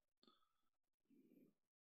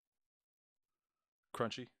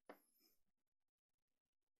 Crunchy.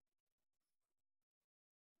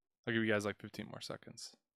 I'll give you guys like 15 more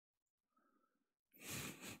seconds.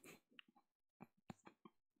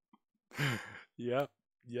 Yep.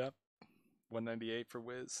 198 for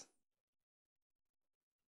Wiz.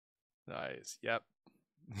 Nice. Yep.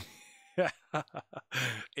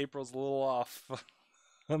 April's a little off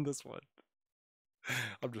on this one.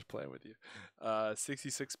 I'm just playing with you.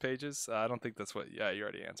 66 pages. I don't think that's what. Yeah, you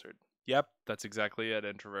already answered. Yep, that's exactly it,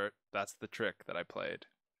 introvert. That's the trick that I played.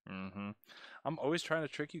 I'm always trying to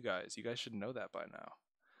trick you guys. You guys should know that by now.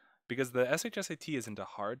 Because the SHSAT isn't a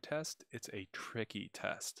hard test, it's a tricky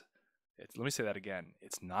test. Let me say that again.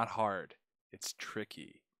 It's not hard. It's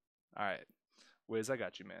tricky. All right. Wiz, I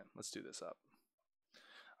got you, man. Let's do this up.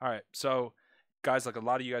 All right. So, guys, like a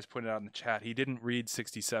lot of you guys pointed out in the chat, he didn't read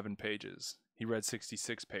 67 pages. He read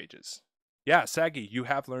 66 pages. Yeah, Saggy, you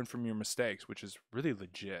have learned from your mistakes, which is really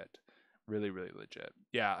legit. Really, really legit.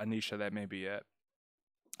 Yeah, Anisha, that may be it.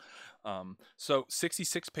 So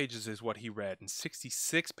 66 pages is what he read, and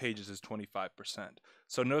 66 pages is 25%.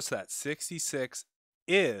 So notice that 66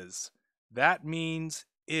 is, that means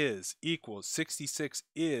is equals 66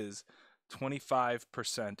 is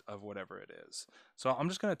 25% of whatever it is. So I'm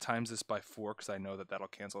just going to times this by 4 because I know that that'll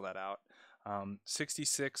cancel that out.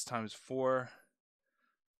 66 times 4,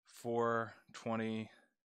 20,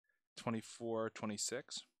 24,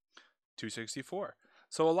 26, 264.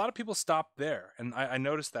 So a lot of people stopped there, and I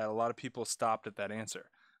noticed that a lot of people stopped at that answer.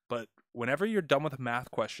 But whenever you're done with a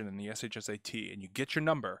math question in the SHSAT and you get your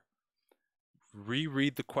number,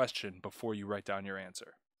 reread the question before you write down your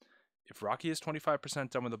answer. If Rocky is 25%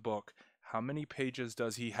 done with the book, how many pages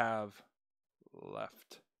does he have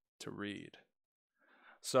left to read?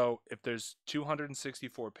 So if there's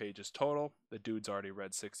 264 pages total, the dude's already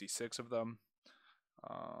read 66 of them.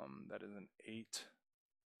 That is an 8.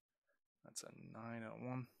 That's a 9 and a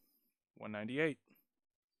 1. 198.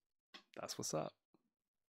 That's what's up.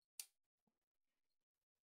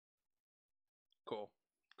 Cool.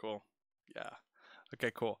 Yeah.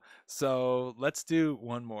 Okay, cool. So let's do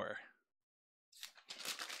one more.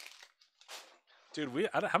 Dude,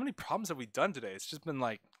 how many problems have we done today? It's just been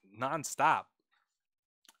like nonstop.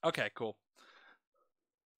 Okay, cool.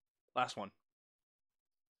 Last one.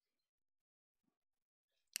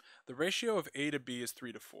 The ratio of A to B is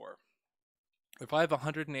 3 to 4. If I have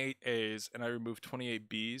 108 A's and I remove 28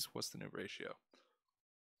 B's, what's the new ratio?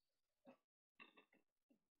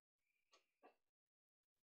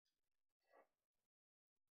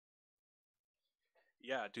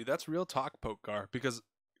 Yeah, dude, that's real talk, Pokar. Because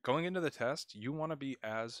going into the test, you want to be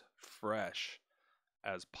as fresh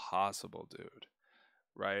as possible, dude.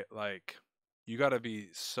 Right? Like, you got to be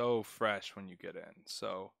so fresh when you get in.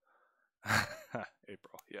 So,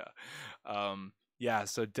 April, yeah. Yeah,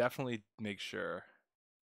 so definitely make sure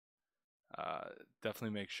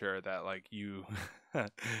that like you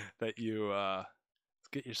that you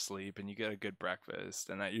get your sleep and you get a good breakfast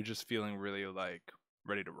and that you're just feeling really like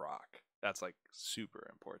ready to rock. That's like super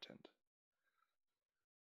important.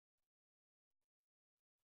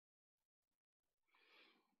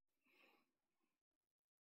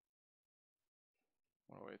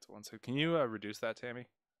 Oh wait, one second. Can you reduce that, Tammy?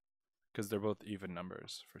 Because they're both even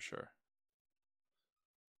numbers for sure.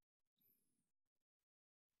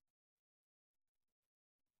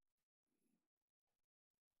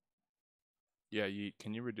 Yeah,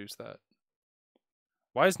 can you reduce that?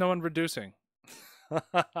 Why is no one reducing?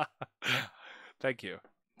 Thank you.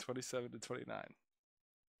 27 to 29.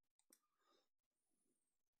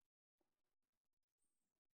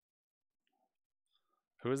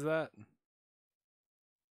 Who is that?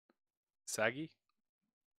 Saggy?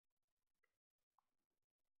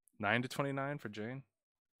 9 to 29 for Jane?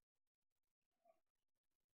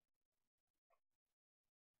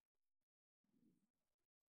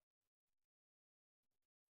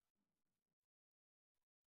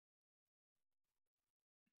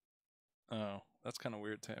 Oh, that's kind of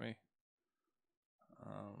weird, Tammy.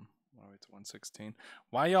 Oh, it's 116.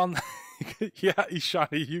 Why y'all? Yeah,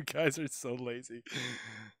 Ishani, you guys are so lazy.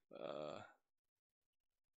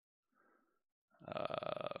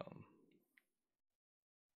 Um,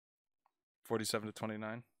 47 to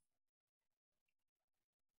 29.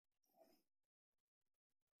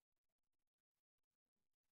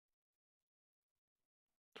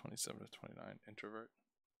 27 to 29. Introvert.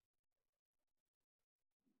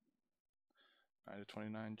 9 to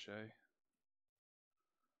 29. J.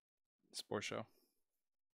 Sport show.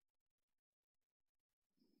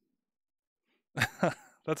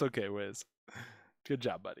 That's okay, Wiz. Good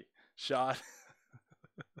job, buddy. Shot.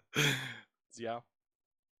 Yeah.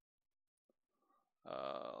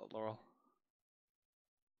 Laurel.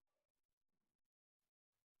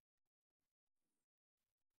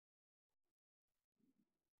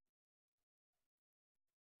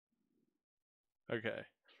 Okay.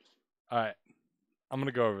 All right. I'm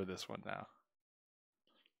gonna go over this one now.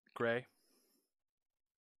 Gray.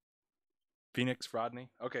 Phoenix. Rodney.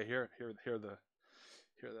 Okay. Here are the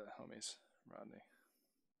homies. Rodney.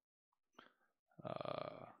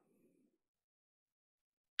 Uh.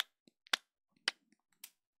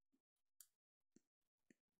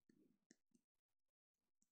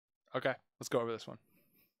 Okay. Let's go over this one.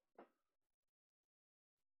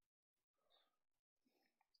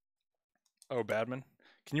 Oh, Badman.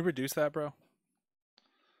 Can you reduce that, bro?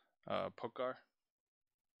 Pokar.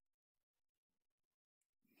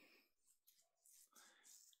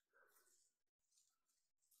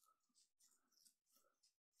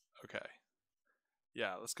 Okay.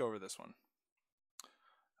 Yeah, let's go over this one.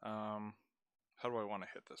 How do I want to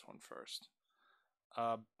hit this one first?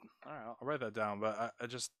 All right, I'll write that down, but I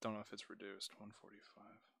just don't know if it's reduced. 145.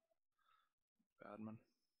 Badman.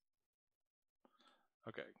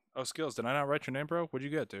 Okay. Oh, skills. Did I not write your name, bro? What'd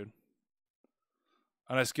you get, dude?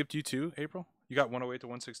 And I skipped you too, April? You got 108 to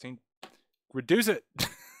 116? Reduce it!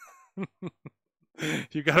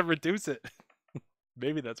 You gotta reduce it.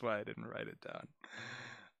 Maybe that's why I didn't write it down.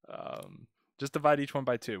 Just divide each one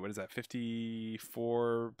by 2. What is that?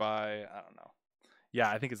 54 by, I don't know. Yeah,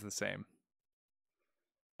 I think it's the same.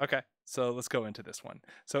 Okay, so let's go into this one.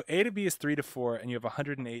 So A to B is 3 to 4, and you have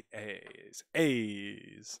 108 A's.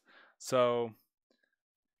 A's. So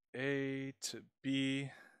A to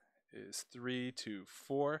B is 3 to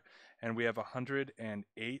 4, and we have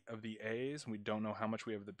 108 of the A's, and we don't know how much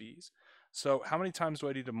we have of the B's. So how many times do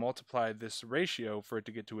I need to multiply this ratio for it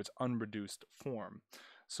to get to its unreduced form?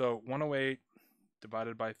 So 108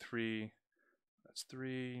 divided by 3, that's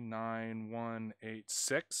 3, 9, 1, 8,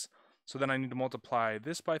 6. So then I need to multiply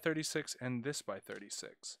this by 36 and this by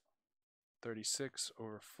 36. 36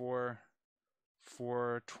 over 4,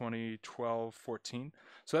 4, 20, 12, 14.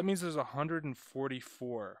 So that means there's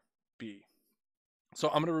 144 B. So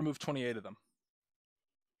I'm going to remove 28 of them.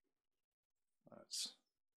 That's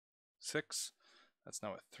 6. That's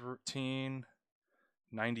now a 13.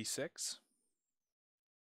 96.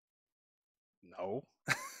 No.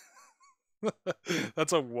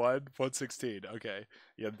 That's a 116. Okay.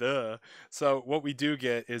 Yeah, duh. So what we do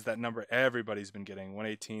get is that number everybody's been getting,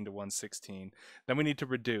 118 to 116. Then we need to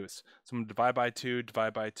reduce. So I'm going to divide by 2,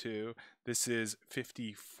 divide by 2. This is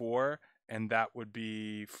 54, and that would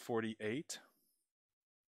be 48.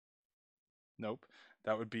 Nope.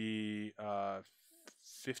 That would be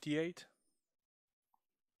 58.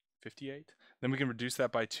 58. Then we can reduce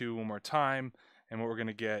that by 2 one more time, and what we're going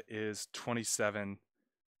to get is 27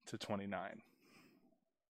 to 29.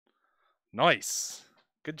 Nice.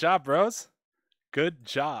 Good job, bros. Good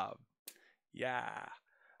job. Yeah.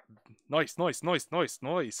 Nice, nice, nice, nice,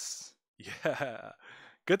 nice. Yeah.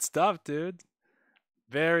 Good stuff, dude.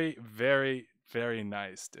 Very, very, very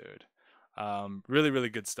nice, dude. Really, really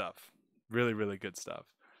good stuff. Really, really good stuff.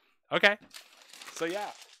 Okay. So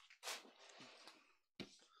yeah.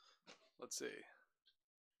 Let's see.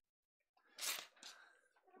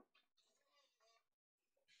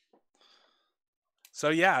 So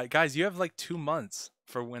yeah, guys, you have like 2 months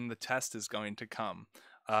for when the test is going to come.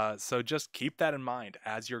 So just keep that in mind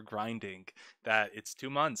as you're grinding, that it's 2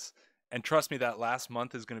 months. And trust me, that last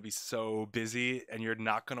month is going to be so busy and you're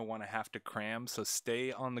not going to want to have to cram. So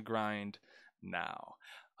stay on the grind now.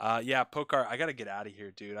 Yeah, Pokar, I got to get out of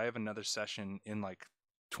here, dude. I have another session in like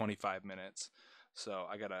 25 minutes. So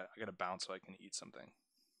I gotta bounce so I can eat something.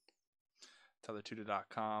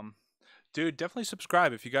 Tutor.com. Dude, definitely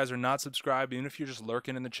subscribe if you guys are not subscribed. Even if you're just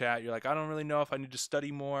lurking in the chat, you're like, I don't really know if I need to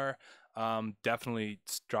study more. Definitely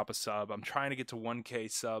drop a sub. I'm trying to get to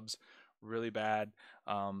 1K subs really bad.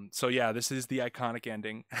 So yeah, this is the iconic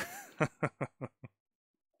ending.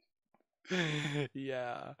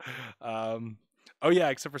 Yeah. Oh yeah,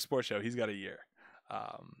 except for Sports Show, he's got a year.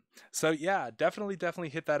 So yeah, definitely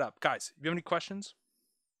hit that up, guys. If you have any questions,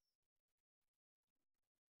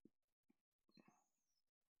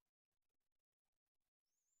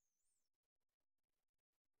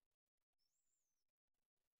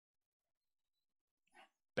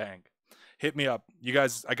 bang, hit me up, you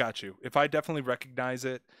guys. I got you. If I definitely recognize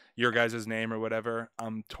it, your guys' name or whatever,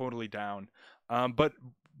 I'm totally down. But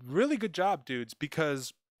really good job, dudes,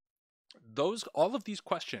 because all of these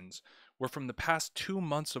questions were from the past 2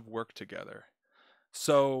 months of work together.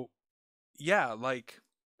 So yeah, like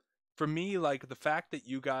for me, like the fact that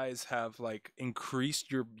you guys have like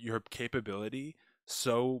increased your capability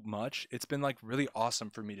so much, it's been like really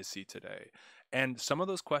awesome for me to see today. And some of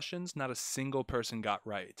those questions, not a single person got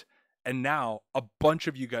right. And now a bunch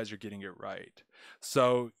of you guys are getting it right.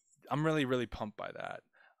 So I'm really, really pumped by that.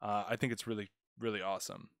 I think it's really, really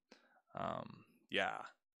awesome. Yeah.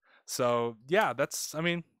 So yeah, that's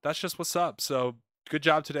just what's up. So good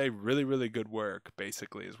job today. Really, really good work,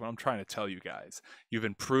 basically, is what I'm trying to tell you guys. You've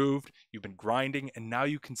improved, you've been grinding, and now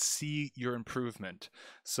you can see your improvement.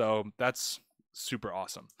 So that's super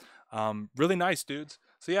awesome. Really nice, dudes.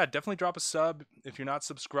 So yeah, definitely drop a sub if you're not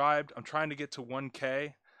subscribed. I'm trying to get to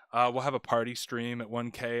 1K. We'll have a party stream at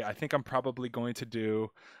 1K. I think I'm probably going to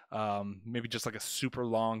do maybe just like a super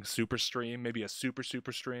long super stream, maybe a super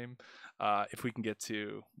stream. If we can get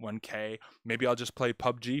to 1K, maybe I'll just play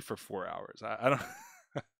PUBG for 4 hours. I don't.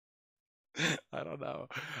 I don't know.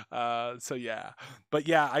 So yeah, but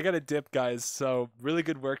yeah, I got to dip, guys. So really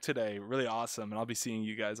good work today, really awesome, and I'll be seeing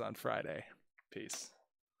you guys on Friday. Peace.